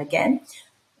like that again,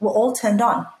 were all turned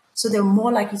on. So they're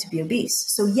more likely to be obese.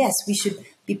 So yes, we should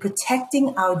be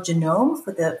protecting our genome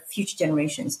for the future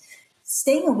generations,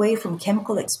 staying away from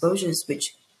chemical exposures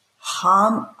which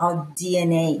harm our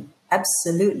DNA.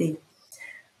 Absolutely.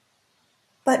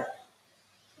 But,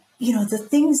 the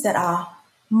things that are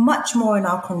much more in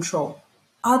our control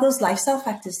are those lifestyle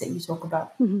factors that you talk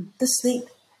about. The sleep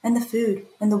and the food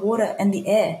and the water and the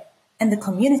air and the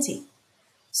community.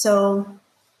 So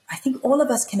I think all of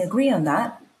us can agree on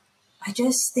that. I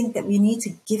just think that we need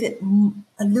to give it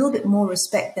a little bit more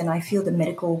respect than I feel the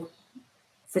medical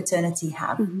fraternity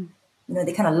have.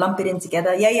 They kind of lump it in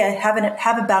together. Yeah, have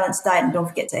a balanced diet and don't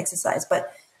forget to exercise.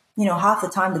 But, half the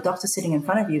time the doctor sitting in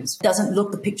front of you doesn't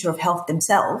look the picture of health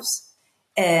themselves,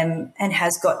 and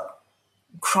has got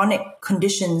chronic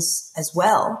conditions as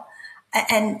well.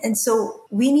 And so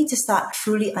we need to start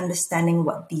truly understanding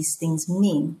what these things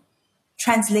mean,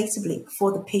 translatably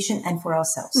for the patient and for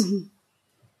ourselves.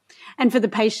 And for the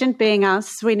patient, being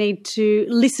us, we need to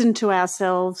listen to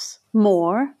ourselves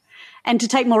more and to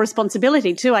take more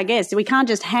responsibility too, I guess. We can't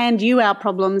just hand you our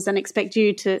problems and expect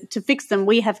you to fix them.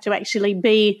 We have to actually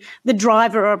be the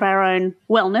driver of our own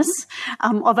wellness,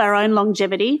 of our own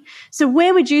longevity. So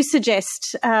where would you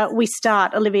suggest we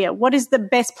start, Olivia? What is the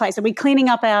best place? Are we cleaning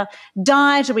up our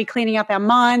diet? Are we cleaning up our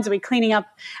minds? Are we cleaning up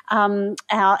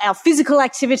our physical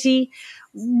activity?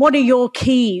 What are your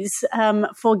keys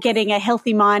for getting a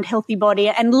healthy mind, healthy body,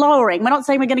 and lowering? We're not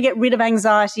saying we're going to get rid of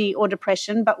anxiety or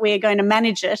depression, but we're going to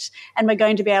manage it and we're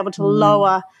going to be able to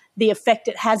lower the effect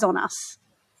it has on us.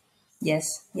 Yes,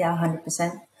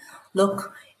 100%.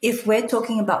 Look, if we're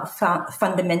talking about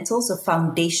fundamentals or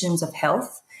foundations of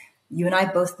health, you and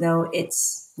I both know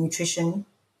it's nutrition,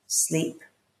 sleep,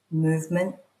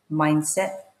 movement,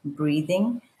 mindset,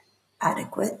 breathing,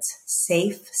 adequate,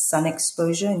 safe sun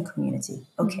exposure, and community.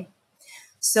 Okay.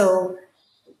 So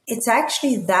it's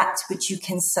actually that which you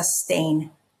can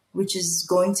sustain, which is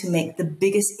going to make the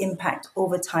biggest impact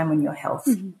over time on your health.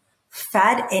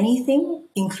 Fad anything,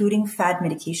 including fad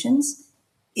medications,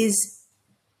 is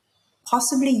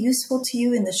possibly useful to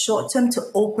you in the short term to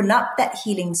open up that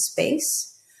healing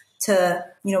space to,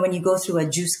 when you go through a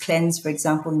juice cleanse, for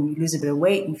example, and you lose a bit of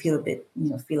weight and feel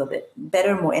a bit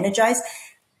better, more energized.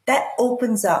 That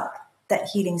opens up that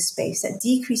healing space, that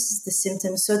decreases the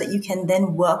symptoms so that you can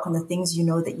then work on the things you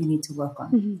know that you need to work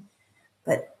on.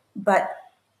 But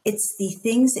it's the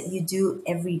things that you do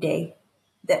every day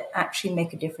that actually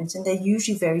make a difference. And they're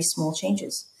usually very small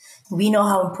changes. We know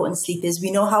how important sleep is.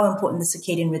 We know how important the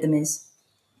circadian rhythm is.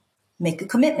 Make a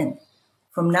commitment.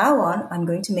 From now on, I'm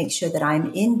going to make sure that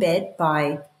I'm in bed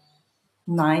by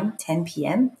 9, 10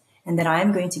 p.m. and that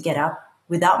I'm going to get up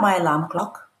without my alarm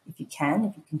clock. If you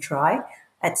can try,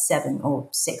 at 7 or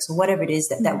 6 or whatever it is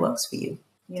that works for you,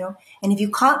 And if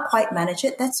you can't quite manage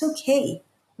it, that's okay.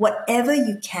 Whatever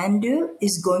you can do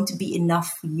is going to be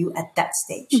enough for you at that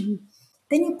stage.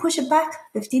 Then you push it back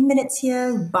 15 minutes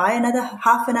here, buy another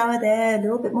half an hour there, a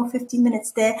little bit more 15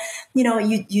 minutes there.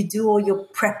 You do all your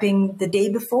prepping the day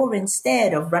before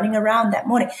instead of running around that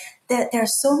morning. There are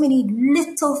so many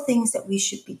little things that we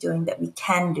should be doing that we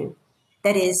can do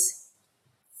that is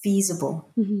feasible,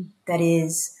 that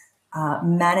is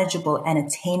manageable and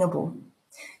attainable.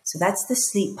 So that's the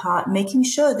sleep part, making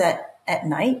sure that at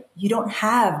night you don't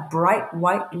have bright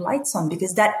white lights on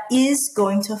because that is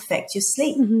going to affect your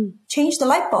sleep. Change the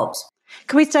light bulbs.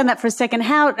 Can we stand that for a second?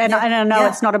 I know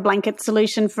it's not a blanket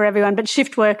solution for everyone, but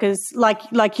shift workers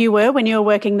like you were when you were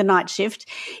working the night shift,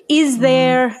 is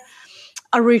there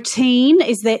a routine?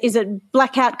 Is it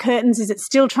blackout curtains? Is it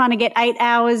still trying to get 8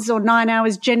 hours or 9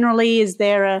 hours generally? Is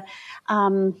there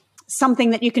something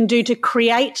that you can do to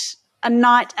create a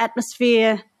night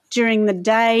atmosphere during the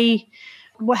day?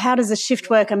 How does a shift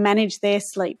worker manage their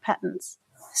sleep patterns?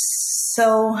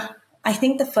 So I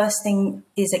think the first thing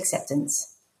is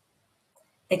acceptance.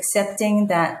 Accepting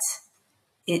that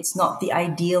it's not the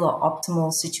ideal or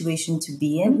optimal situation to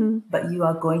be in, but you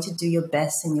are going to do your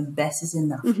best and your best is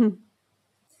enough.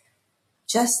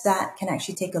 Just that can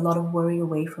actually take a lot of worry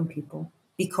away from people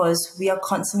because we are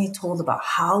constantly told about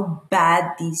how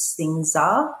bad these things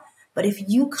are. But if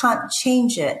you can't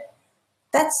change it,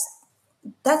 that's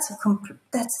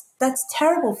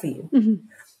terrible for you.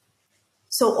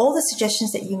 So all the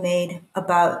suggestions that you made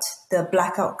about the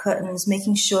blackout curtains,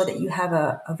 making sure that you have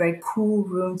a very cool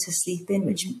room to sleep in,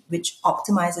 which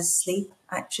optimizes sleep,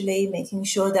 actually, making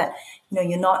sure that,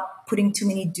 you're not putting too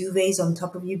many duvets on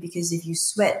top of you, because if you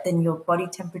sweat, then your body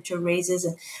temperature raises.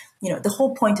 And, the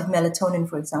whole point of melatonin,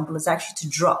 for example, is actually to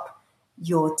drop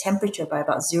your temperature by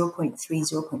about 0.3,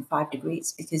 0.5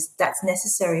 degrees, because that's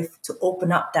necessary to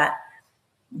open up that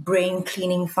brain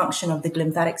cleaning function of the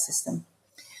glymphatic system.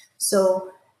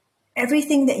 So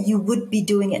everything that you would be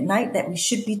doing at night that we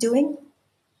should be doing,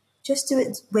 just do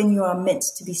it when you are meant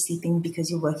to be sleeping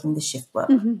because you're working the shift work.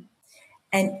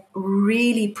 And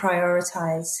really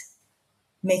prioritize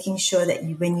making sure that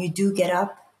when you do get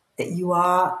up, that you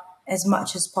are, as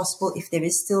much as possible, if there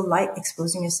is still light,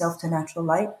 exposing yourself to natural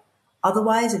light.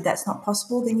 Otherwise, if that's not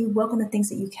possible, then you work on the things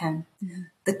that you can.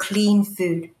 The clean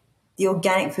food, the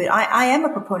organic food. I am a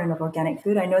proponent of organic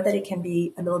food. I know that it can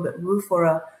be a little bit rude for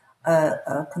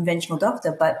a conventional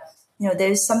doctor, but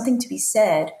there is something to be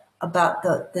said about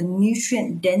the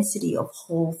nutrient density of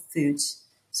whole foods.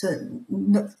 So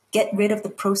get rid of the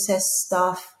processed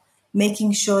stuff,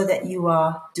 making sure that you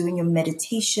are doing your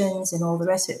meditations and all the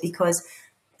rest of it,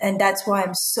 and that's why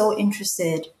I'm so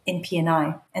interested in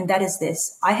P&I. And that is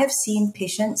this. I have seen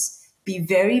patients be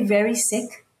very, very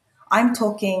sick. I'm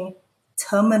talking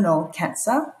terminal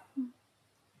cancer,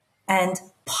 and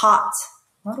part,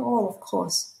 not all, of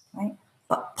course, right?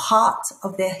 But part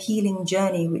of their healing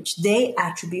journey, which they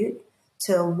attribute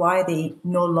to why they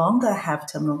no longer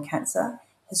have terminal cancer,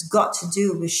 has got to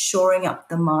do with shoring up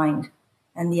the mind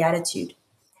and the attitude.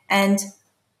 And,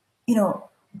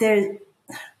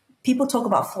 people talk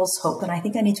about false hope, and I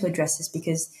think I need to address this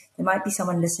because there might be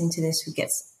someone listening to this who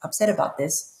gets upset about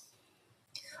this.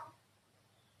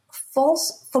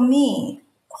 For me,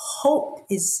 hope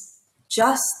is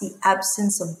just the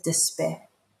absence of despair.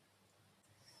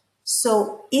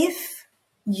 So if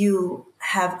you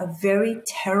have a very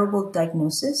terrible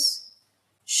diagnosis,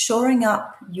 shoring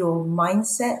up your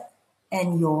mindset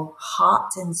and your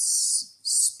heart and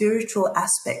spiritual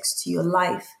aspects to your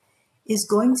life is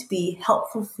going to be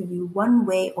helpful for you one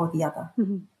way or the other.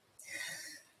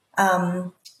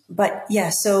 But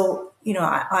yeah, so,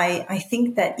 I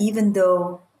think that even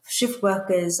though shift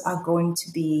workers are going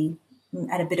to be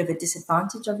at a bit of a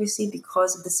disadvantage, obviously,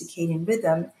 because of the circadian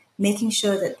rhythm, making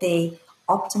sure that they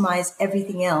optimize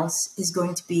everything else is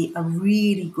going to be a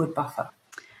really good buffer.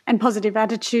 And positive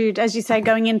attitude, as you say,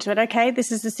 going into it. Okay,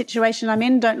 this is the situation I'm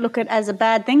in. Don't look at it as a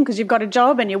bad thing because you've got a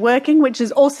job and you're working, which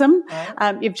is awesome.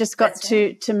 Right. You've just got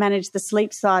to manage the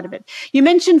sleep side of it. You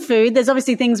mentioned food. There's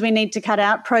obviously things we need to cut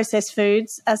out, processed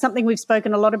foods. Something we've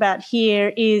spoken a lot about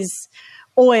here is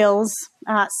oils,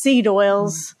 seed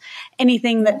oils,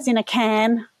 anything that's in a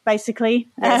can, basically.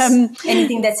 Yes.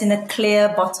 Anything that's in a clear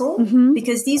bottle,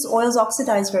 because these oils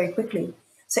oxidize very quickly.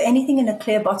 So anything in a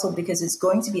clear bottle, because it's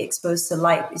going to be exposed to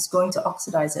light, is going to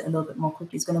oxidize it a little bit more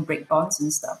quickly. It's going to break bonds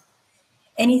and stuff.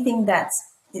 Anything that's,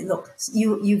 look,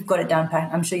 you've got it down pat.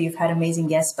 I'm sure you've had amazing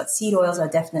guests, but seed oils are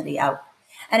definitely out.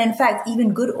 And in fact,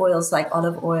 even good oils like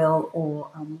olive oil or,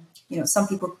 some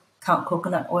people count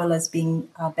coconut oil as being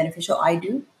beneficial. I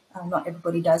do. Not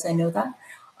everybody does. I know that.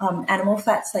 Animal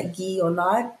fats like ghee or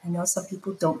lard. I know some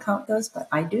people don't count those, but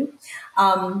I do.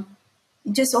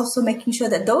 Just also making sure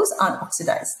that those aren't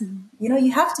oxidized.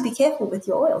 You have to be careful with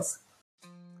your oils.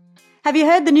 Have you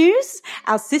heard the news?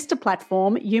 Our sister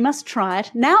platform, You Must Try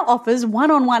It, now offers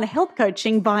one-on-one health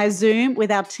coaching via Zoom with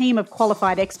our team of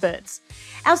qualified experts.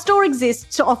 Our store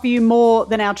exists to offer you more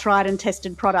than our tried and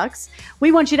tested products.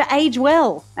 We want you to age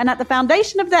well, and at the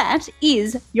foundation of that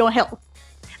is your health.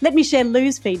 Let me share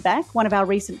Lou's feedback, one of our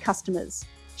recent customers.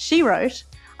 She wrote,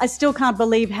 "I still can't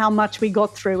believe how much we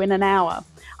got through in an hour.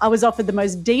 I was offered the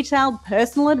most detailed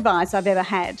personal advice I've ever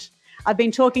had. I've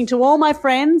been talking to all my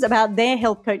friends about their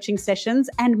health coaching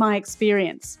sessions and my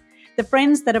experience. The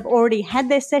friends that have already had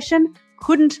their session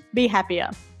couldn't be happier.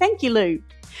 Thank you, Lou."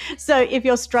 So if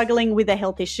you're struggling with a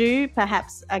health issue,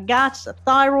 perhaps a gut, a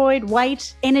thyroid,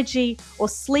 weight, energy, or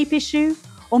sleep issue,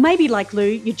 or maybe like Lou,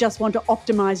 you just want to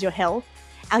optimize your health,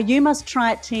 our You Must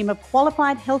Try It team of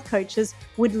qualified health coaches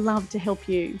would love to help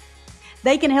you.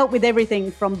 They can help with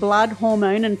everything from blood,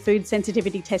 hormone and food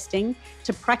sensitivity testing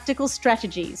to practical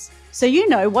strategies, so you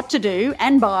know what to do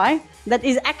and buy that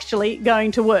is actually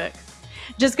going to work.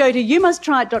 Just go to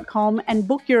youmusttryit.com and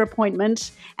book your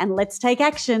appointment, and let's take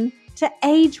action to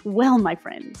age well, my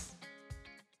friends.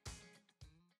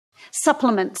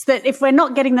 supplements that if we're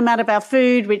not getting them out of our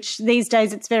food, which these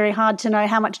days it's very hard to know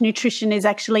how much nutrition is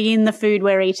actually in the food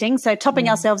we're eating. So topping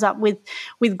ourselves up with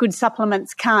good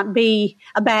supplements can't be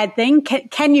a bad thing.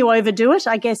 Can you overdo it,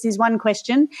 I guess, is one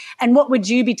question. And what would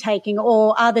you be taking,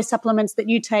 or are there supplements that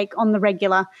you take on the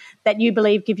regular that you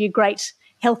believe give you great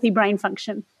healthy brain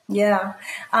function? Yeah,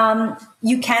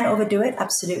 you can overdo it,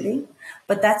 absolutely.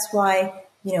 But that's why,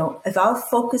 if our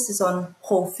focus is on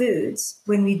whole foods,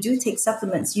 when we do take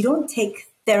supplements, you don't take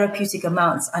therapeutic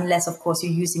amounts unless, of course,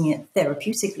 you're using it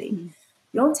therapeutically.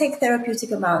 You don't take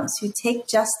therapeutic amounts. You take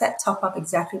just that top up,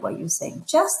 exactly what you're saying,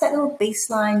 just that little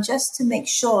baseline, just to make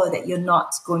sure that you're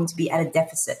not going to be at a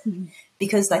deficit.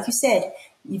 Because like you said,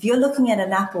 if you're looking at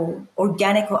an apple,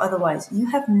 organic or otherwise, you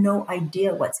have no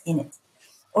idea what's in it.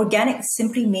 Organic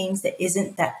simply means there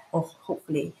isn't that, or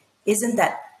hopefully, isn't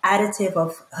that additive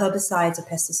of herbicides or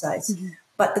pesticides.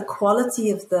 But the quality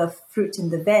of the fruit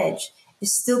and the veg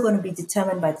is still going to be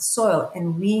determined by the soil.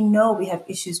 And we know we have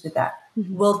issues with that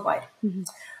worldwide.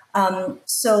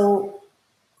 So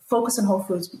focus on whole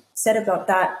foods. Said about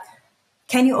that,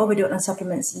 can you overdo it on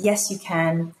supplements? Yes, you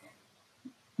can.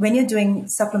 When you're doing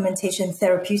supplementation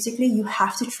therapeutically, you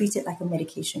have to treat it like a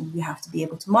medication. You have to be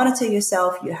able to monitor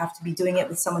yourself. You have to be doing it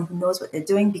with someone who knows what they're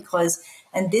doing because,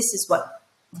 and this is what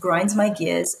grinds my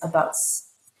gears about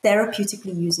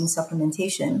therapeutically using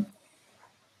supplementation.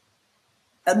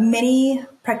 Many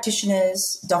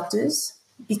practitioners, doctors,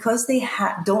 because they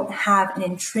don't have an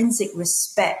intrinsic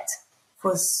respect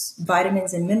for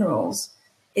vitamins and minerals,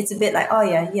 it's a bit like, oh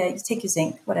yeah, you take your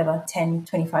zinc, whatever, 10,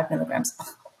 25 milligrams.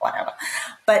 Whatever.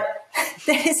 But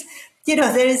there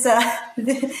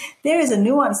is a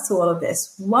nuance to all of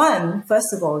this. One,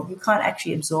 first of all, you can't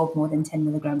actually absorb more than 10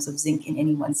 milligrams of zinc in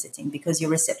any one sitting because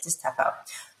your receptors tap out.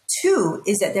 Two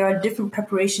is that there are different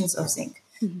preparations of zinc.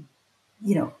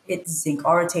 It's zinc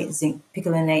orotate, zinc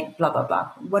picolinate, blah, blah,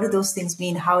 blah. What do those things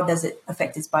mean? How does it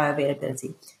affect its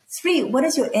bioavailability? Three, what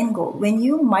is your end goal? When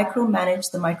you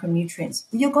micromanage the micronutrients,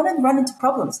 you're going to run into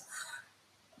problems.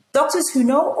 Doctors who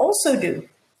know also do.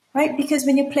 Right? Because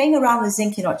when you're playing around with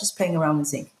zinc, you're not just playing around with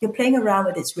zinc. You're playing around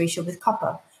with its ratio with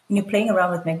copper. When you're playing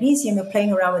around with magnesium, you're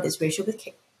playing around with its ratio with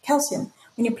calcium.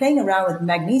 When you're playing around with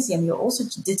magnesium, you're also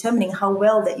determining how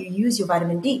well that you use your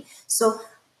vitamin D. So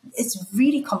it's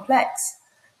really complex.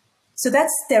 So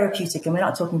that's therapeutic, and we're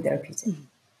not talking therapeutic.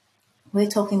 We're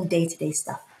talking day-to-day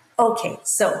stuff. Okay,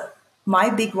 so my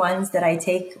big ones that I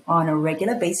take on a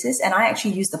regular basis, and I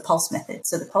actually use the pulse method.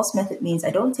 So the pulse method means I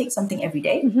don't take something every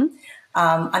day.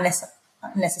 Unless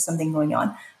there's something going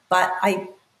on. But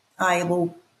I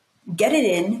will get it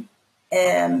in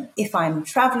if I'm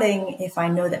traveling, if I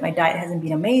know that my diet hasn't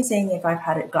been amazing, if I've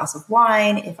had a glass of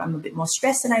wine, if I'm a bit more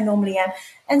stressed than I normally am,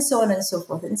 and so on and so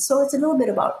forth. And so it's a little bit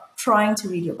about trying to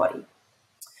read your body.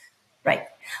 Right.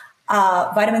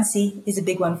 Vitamin C is a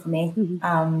big one for me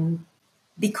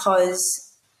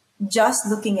because just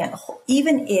looking at,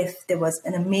 even if there was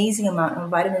an amazing amount of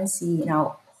vitamin C in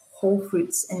our whole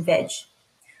fruits and veg,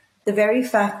 the very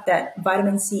fact that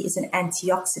vitamin C is an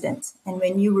antioxidant, and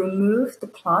when you remove the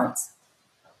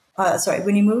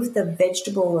when you remove the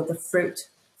vegetable or the fruit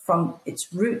from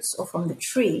its roots or from the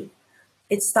tree,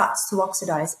 it starts to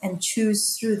oxidize and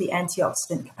chews through the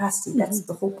antioxidant capacity. That's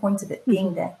the whole point of it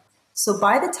being there. So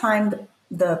by the time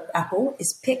the apple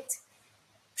is picked,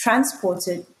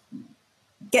 transported,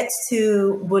 gets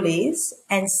to Woolies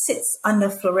and sits under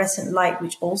fluorescent light,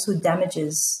 which also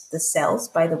damages the cells,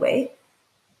 by the way,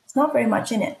 there's not very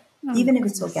much in it, even if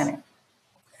it's organic.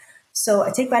 So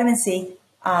I take vitamin C,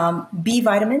 B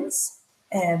vitamins,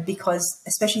 because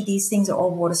especially these things are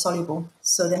all water soluble,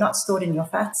 so they're not stored in your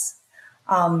fats.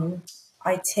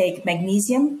 I take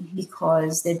magnesium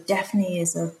because there definitely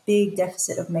is a big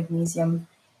deficit of magnesium.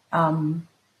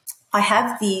 I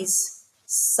have these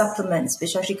supplements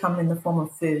which actually come in the form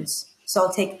of foods. So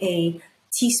I'll take a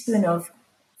teaspoon of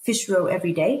fish roe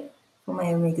every day for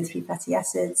my omega-3 fatty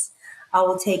acids. I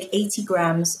will take 80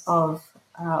 grams of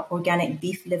organic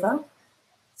beef liver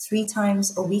 3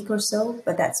 times a week or so,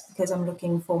 but that's because I'm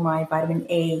looking for my vitamin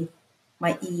A,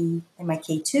 my E, and my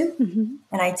K2.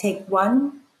 And I take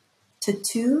 1 to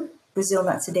 2 Brazil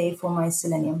nuts a day for my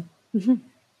selenium.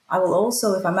 I will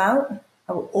also, if I'm out,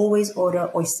 I will always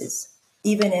order oysters.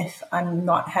 Even if I'm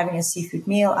not having a seafood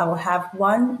meal, I will have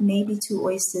 1, maybe 2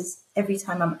 oysters every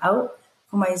time I'm out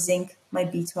for my zinc, my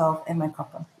B12, and my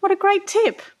copper. What a great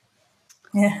tip.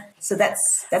 Yeah, so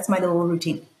that's my little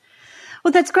routine.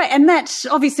 Well, that's great. And that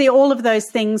obviously all of those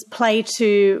things play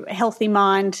to healthy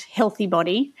mind, healthy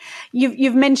body.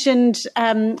 You've mentioned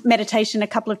meditation a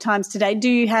couple of times today. Do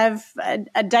you have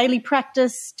a daily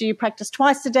practice? Do you practice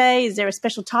twice a day? Is there a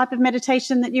special type of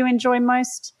meditation that you enjoy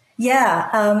most?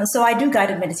 Yeah. So I do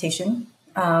guided meditation,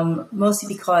 mostly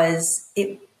because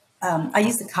I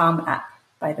use the Calm app,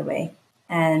 by the way.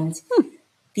 And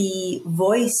the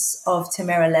voice of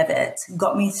Tamara Levitt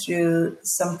got me through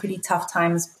some pretty tough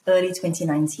times early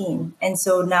 2019. And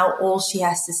so now all she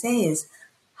has to say is,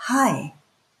 "Hi,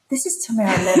 this is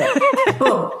Tamara Levitt."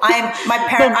 Boom.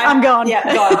 I'm gone. Yeah,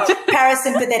 gone.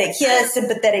 Parasympathetic here,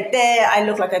 sympathetic there. I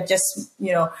look like I just,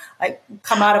 I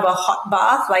come out of a hot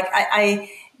bath.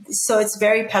 So it's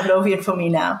very Pavlovian for me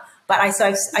now. But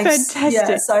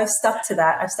Fantastic. So I've stuck to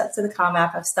that. I've stuck to the Calm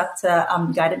app. I've stuck to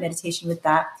guided meditation with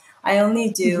that. I only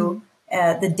do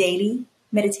the daily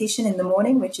meditation in the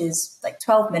morning, which is like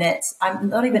 12 minutes. I'm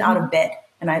not even out of bed,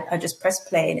 and I just press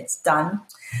play and it's done.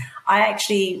 I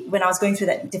actually, when I was going through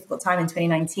that difficult time in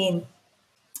 2019,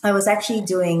 I was actually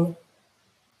doing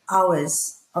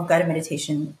hours of guided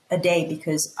meditation a day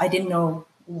because I didn't know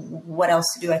what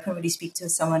else to do. I couldn't really speak to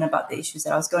someone about the issues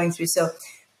that I was going through. So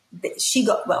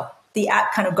the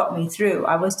app kind of got me through.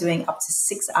 I was doing up to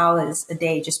 6 hours a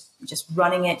day, just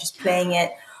running it, just playing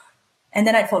it. And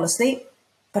then I'd fall asleep,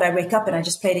 but I wake up and I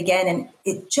just play it again. And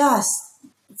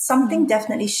something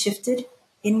definitely shifted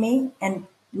in me, and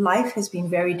life has been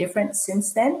very different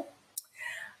since then.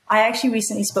 I actually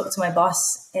recently spoke to my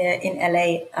boss in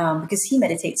LA because he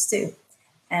meditates too.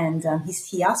 And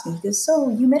he asked me, he goes, "So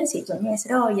you meditate, don't you?" I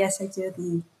said, "Oh, yes, I do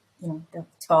the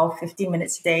 12, 15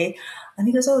 minutes a day." And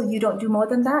he goes, "Oh, you don't do more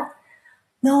than that?"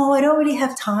 "No, I don't really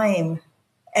have time."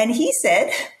 And he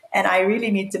said, and I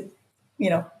really need to,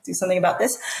 do something about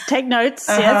this. Take notes.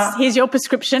 Yes. Here's your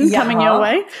prescription coming your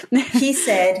way. He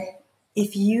said,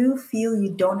 "If you feel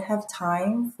you don't have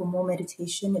time for more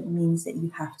meditation, it means that you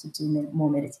have to do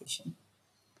more meditation."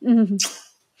 Mm-hmm.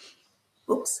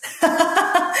 Oops.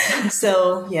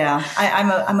 So yeah,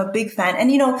 I'm a big fan. And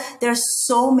there are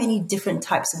so many different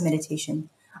types of meditation.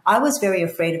 I was very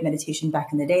afraid of meditation back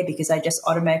in the day because I just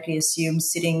automatically assumed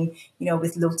sitting,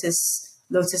 with lotus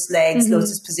legs,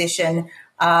 lotus position,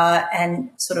 and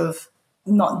sort of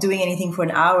not doing anything for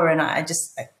an hour. And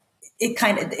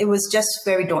it was just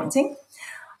very daunting.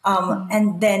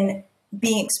 And then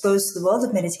being exposed to the world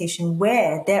of meditation,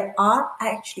 where there are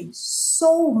actually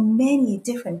so many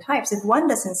different types. If one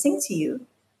doesn't sing to you,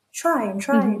 try and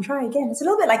try and try again. It's a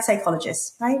little bit like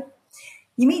psychologists, right?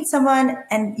 You meet someone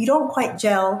and you don't quite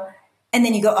gel, and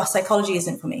then you go, "Oh, psychology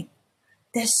isn't for me."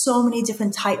 There's so many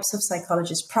different types of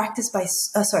psychologists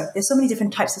there's so many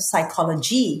different types of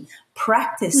psychology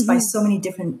practiced by so many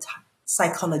different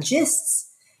psychologists.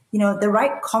 The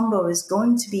right combo is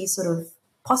going to be sort of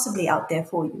possibly out there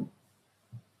for you.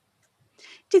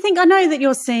 Do you think, I know that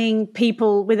you're seeing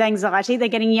people with anxiety, they're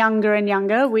getting younger and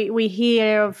younger. We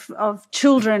hear of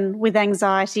children with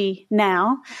anxiety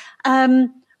now.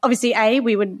 Obviously,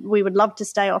 we would love to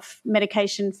stay off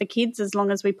medication for kids as long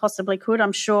as we possibly could,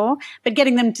 I'm sure. But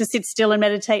getting them to sit still and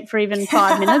meditate for even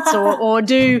 5 minutes or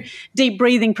do deep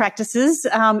breathing practices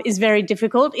is very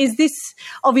difficult. Is this,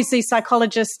 obviously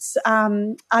psychologists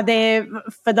are there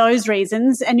for those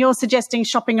reasons, and you're suggesting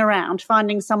shopping around,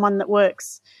 finding someone that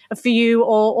works for you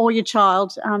or your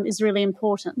child is really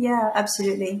important. Yeah,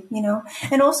 absolutely.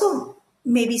 And also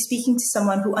maybe speaking to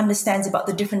someone who understands about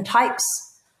the different types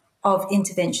of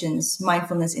interventions,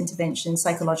 mindfulness interventions,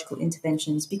 psychological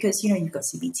interventions, because, you've got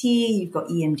CBT, you've got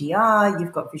EMDR,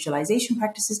 you've got visualization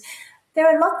practices. There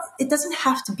are lots. It doesn't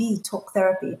have to be talk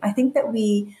therapy. I think that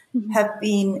we have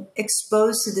been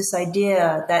exposed to this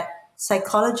idea that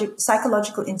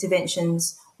psychological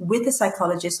interventions with a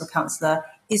psychologist or counselor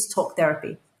is talk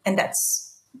therapy. And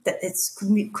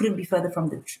couldn't be further from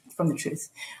the truth.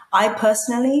 I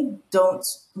personally don't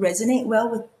resonate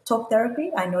well with talk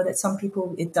therapy. I know that some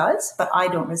people it does, but I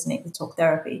don't resonate with talk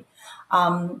therapy.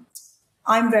 I'm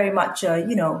very much,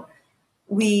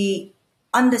 we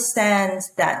understand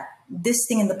that this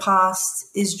thing in the past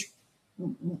is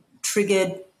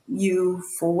triggered you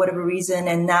for whatever reason,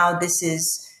 and now this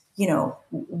is,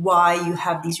 why you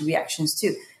have these reactions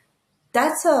too.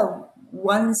 That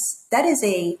is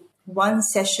a one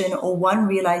session or one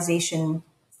realization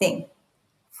thing.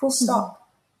 Full stop.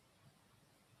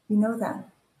 You know that.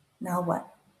 Now what?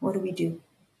 What do we do?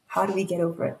 How do we get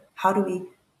over it? How do we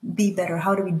be better?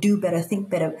 How do we do better, think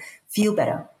better, feel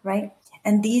better, right?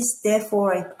 And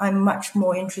therefore, I'm much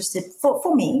more interested,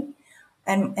 for me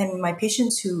and my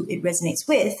patients who it resonates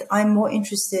with, I'm more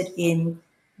interested in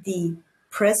the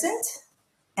present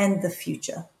and the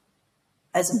future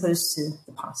as opposed to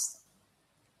the past.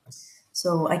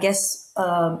 So I guess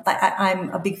I'm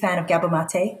a big fan of Gabor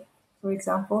Mate, for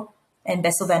example, and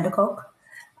Bessel van der Kolk.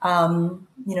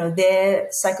 Their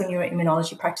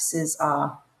psychoneuroimmunology practices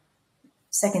are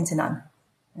second to none.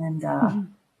 And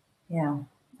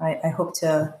I hope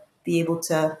to be able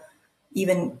to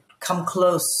even come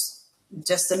close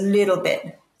just a little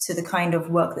bit to the kind of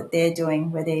work that they're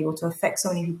doing, where they're able to affect so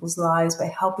many people's lives by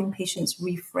helping patients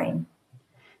reframe.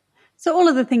 So all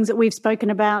of the things that we've spoken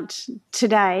about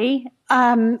today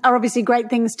are obviously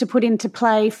great things to put into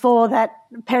play for that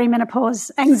perimenopause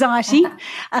anxiety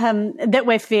that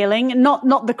we're feeling,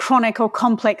 not the chronic or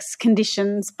complex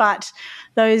conditions, but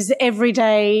those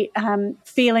everyday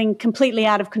feeling completely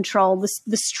out of control,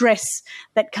 the stress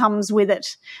that comes with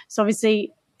it. So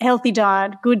obviously healthy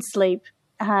diet, good sleep,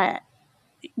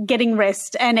 getting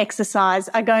rest and exercise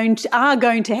are going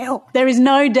to help. There is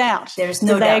no doubt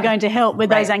they are going to help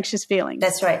with those anxious feelings.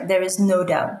 That's right. There is no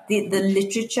doubt. The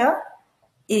literature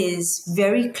is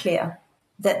very clear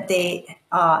that they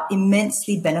are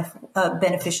immensely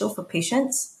beneficial for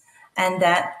patients, and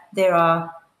that there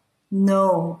are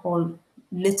no or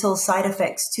little side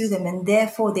effects to them, and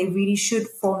therefore they really should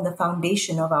form the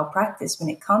foundation of our practice when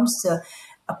it comes to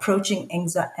approaching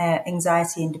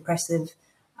anxiety and depressive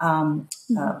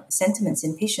sentiments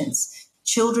in patients,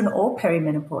 children or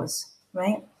perimenopause,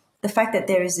 right? The fact that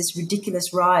there is this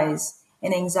ridiculous rise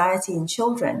in anxiety in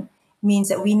children means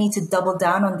that we need to double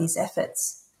down on these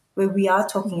efforts where we are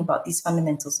talking about these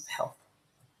fundamentals of health.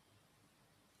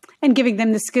 And giving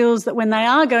them the skills that when they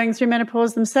are going through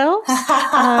menopause themselves,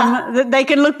 that they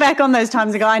can look back on those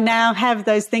times and go, I now have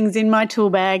those things in my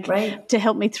tool bag to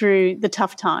help me through the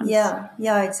tough times.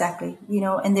 Yeah, exactly.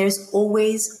 And there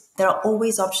are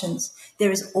always options. There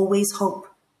is always hope.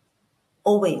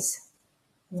 Always.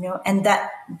 And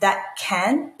that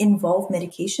can involve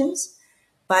medications,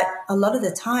 but a lot of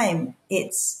the time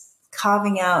it's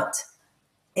carving out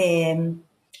a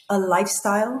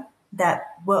lifestyle that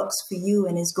works for you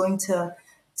and is going to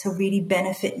really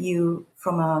benefit you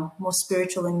from a more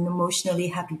spiritual and emotionally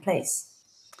happy place.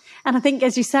 And I think,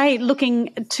 as you say,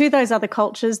 looking to those other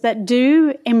cultures that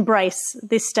do embrace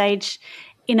this stage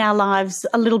in our lives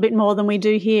a little bit more than we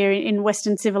do here in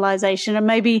Western civilization, and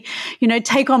maybe,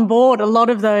 take on board a lot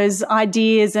of those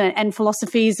ideas and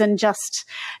philosophies, and just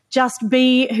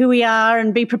be who we are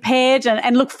and be prepared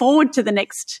and look forward to the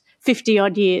next 50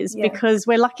 odd years, because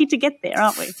we're lucky to get there,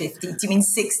 aren't we? 50. Do you mean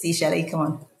 60, Shelley? Come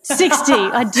on. 60.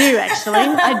 I do, actually.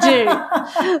 I do.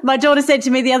 My daughter said to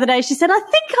me the other day, she said, I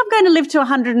think I'm going to live to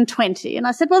 120. And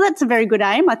I said, well, that's a very good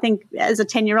aim. I think as a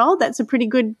 10-year-old, that's a pretty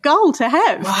good goal to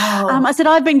have. Wow. I said,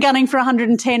 I've been gunning for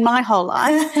 110 my whole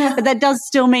life, but that does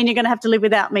still mean you're going to have to live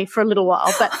without me for a little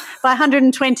while. But by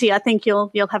 120, I think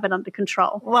you'll have it under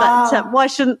control. Wow. But why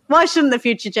shouldn't the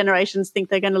future generations think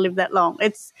they're going to live that long?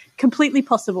 It's completely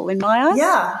possible in my eyes.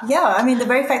 Yeah. I mean, the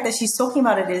very fact that she's talking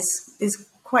about it is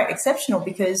quite exceptional,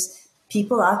 because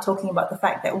people are talking about the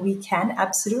fact that we can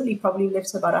absolutely probably live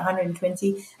to about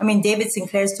 120. I mean, David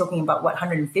Sinclair is talking about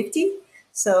 150.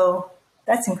 So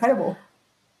that's incredible.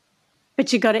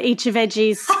 But you got to eat your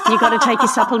veggies, you got to take your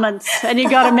supplements, and you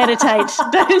got to meditate,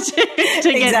 don't you,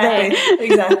 to get there.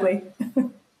 Exactly.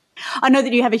 I know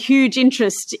that you have a huge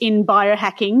interest in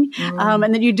biohacking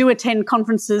and that you do attend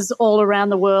conferences all around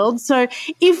the world. So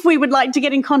if we would like to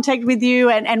get in contact with you,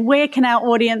 and where can our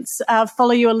audience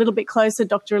follow you a little bit closer,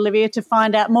 Dr. Olivia, to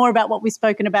find out more about what we've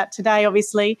spoken about today,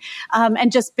 obviously,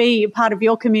 and just be part of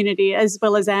your community as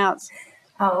well as ours?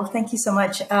 Oh, thank you so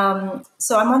much.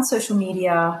 So I'm on social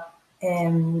media,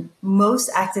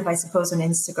 most active, I suppose, on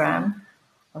Instagram.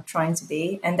 Or trying to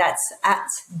be, and that's at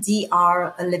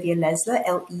Dr. Olivia Lesslar,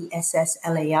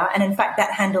 Lesslar. And in fact,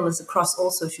 that handle is across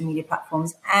all social media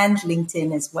platforms and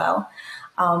LinkedIn as well.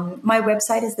 My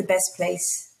website is the best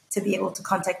place to be able to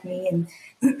contact me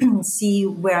and see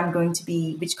where I'm going to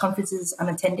be, which conferences I'm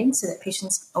attending, so that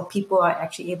patients or people are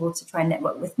actually able to try and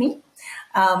network with me.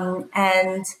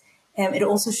 And it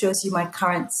also shows you my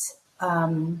current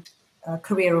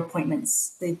career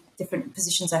appointments, the different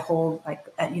positions I hold, like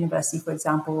at university, for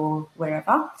example, or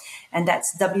wherever. And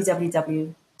that's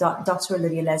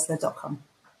www.drolivialesslar.com.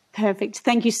 Perfect.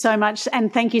 Thank you so much.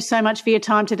 And thank you so much for your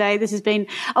time today. This has been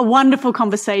a wonderful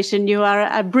conversation. You are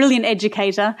a brilliant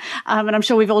educator, and I'm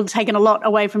sure we've all taken a lot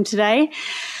away from today.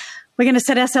 We're going to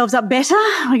set ourselves up better.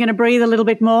 We're going to breathe a little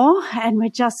bit more, and we're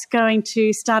just going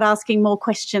to start asking more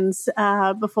questions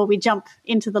before we jump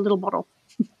into the little bottle.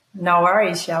 No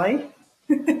worries, Shelley.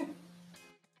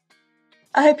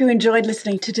 I hope you enjoyed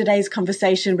listening to today's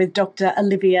conversation with Dr.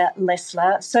 Olivia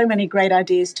Lesslar. So many great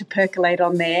ideas to percolate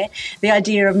on there. The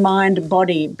idea of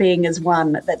mind-body being as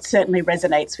one, that certainly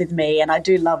resonates with me, and I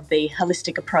do love the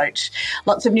holistic approach.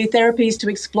 Lots of new therapies to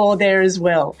explore there as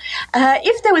well.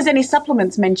 If there was any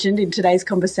supplements mentioned in today's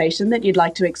conversation that you'd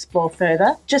like to explore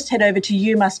further, just head over to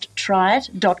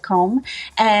youmusttryit.com,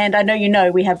 and I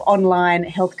know we have online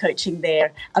health coaching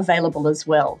there available as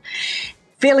well.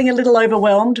 Feeling a little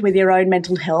overwhelmed with your own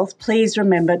mental health, please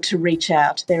remember to reach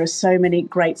out. There are so many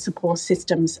great support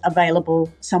systems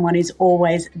available. Someone is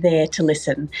always there to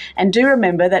listen. And do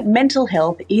remember that mental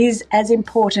health is as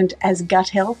important as gut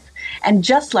health. And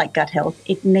just like gut health,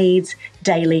 it needs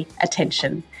daily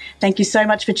attention. Thank you so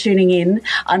much for tuning in.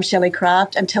 I'm Shelley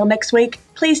Craft. Until next week,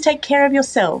 please take care of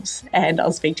yourselves, and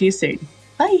I'll speak to you soon.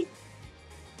 Bye.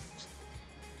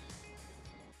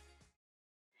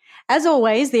 As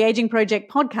always, the Aging Project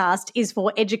podcast is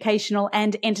for educational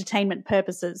and entertainment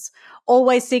purposes.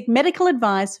 Always seek medical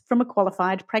advice from a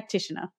qualified practitioner.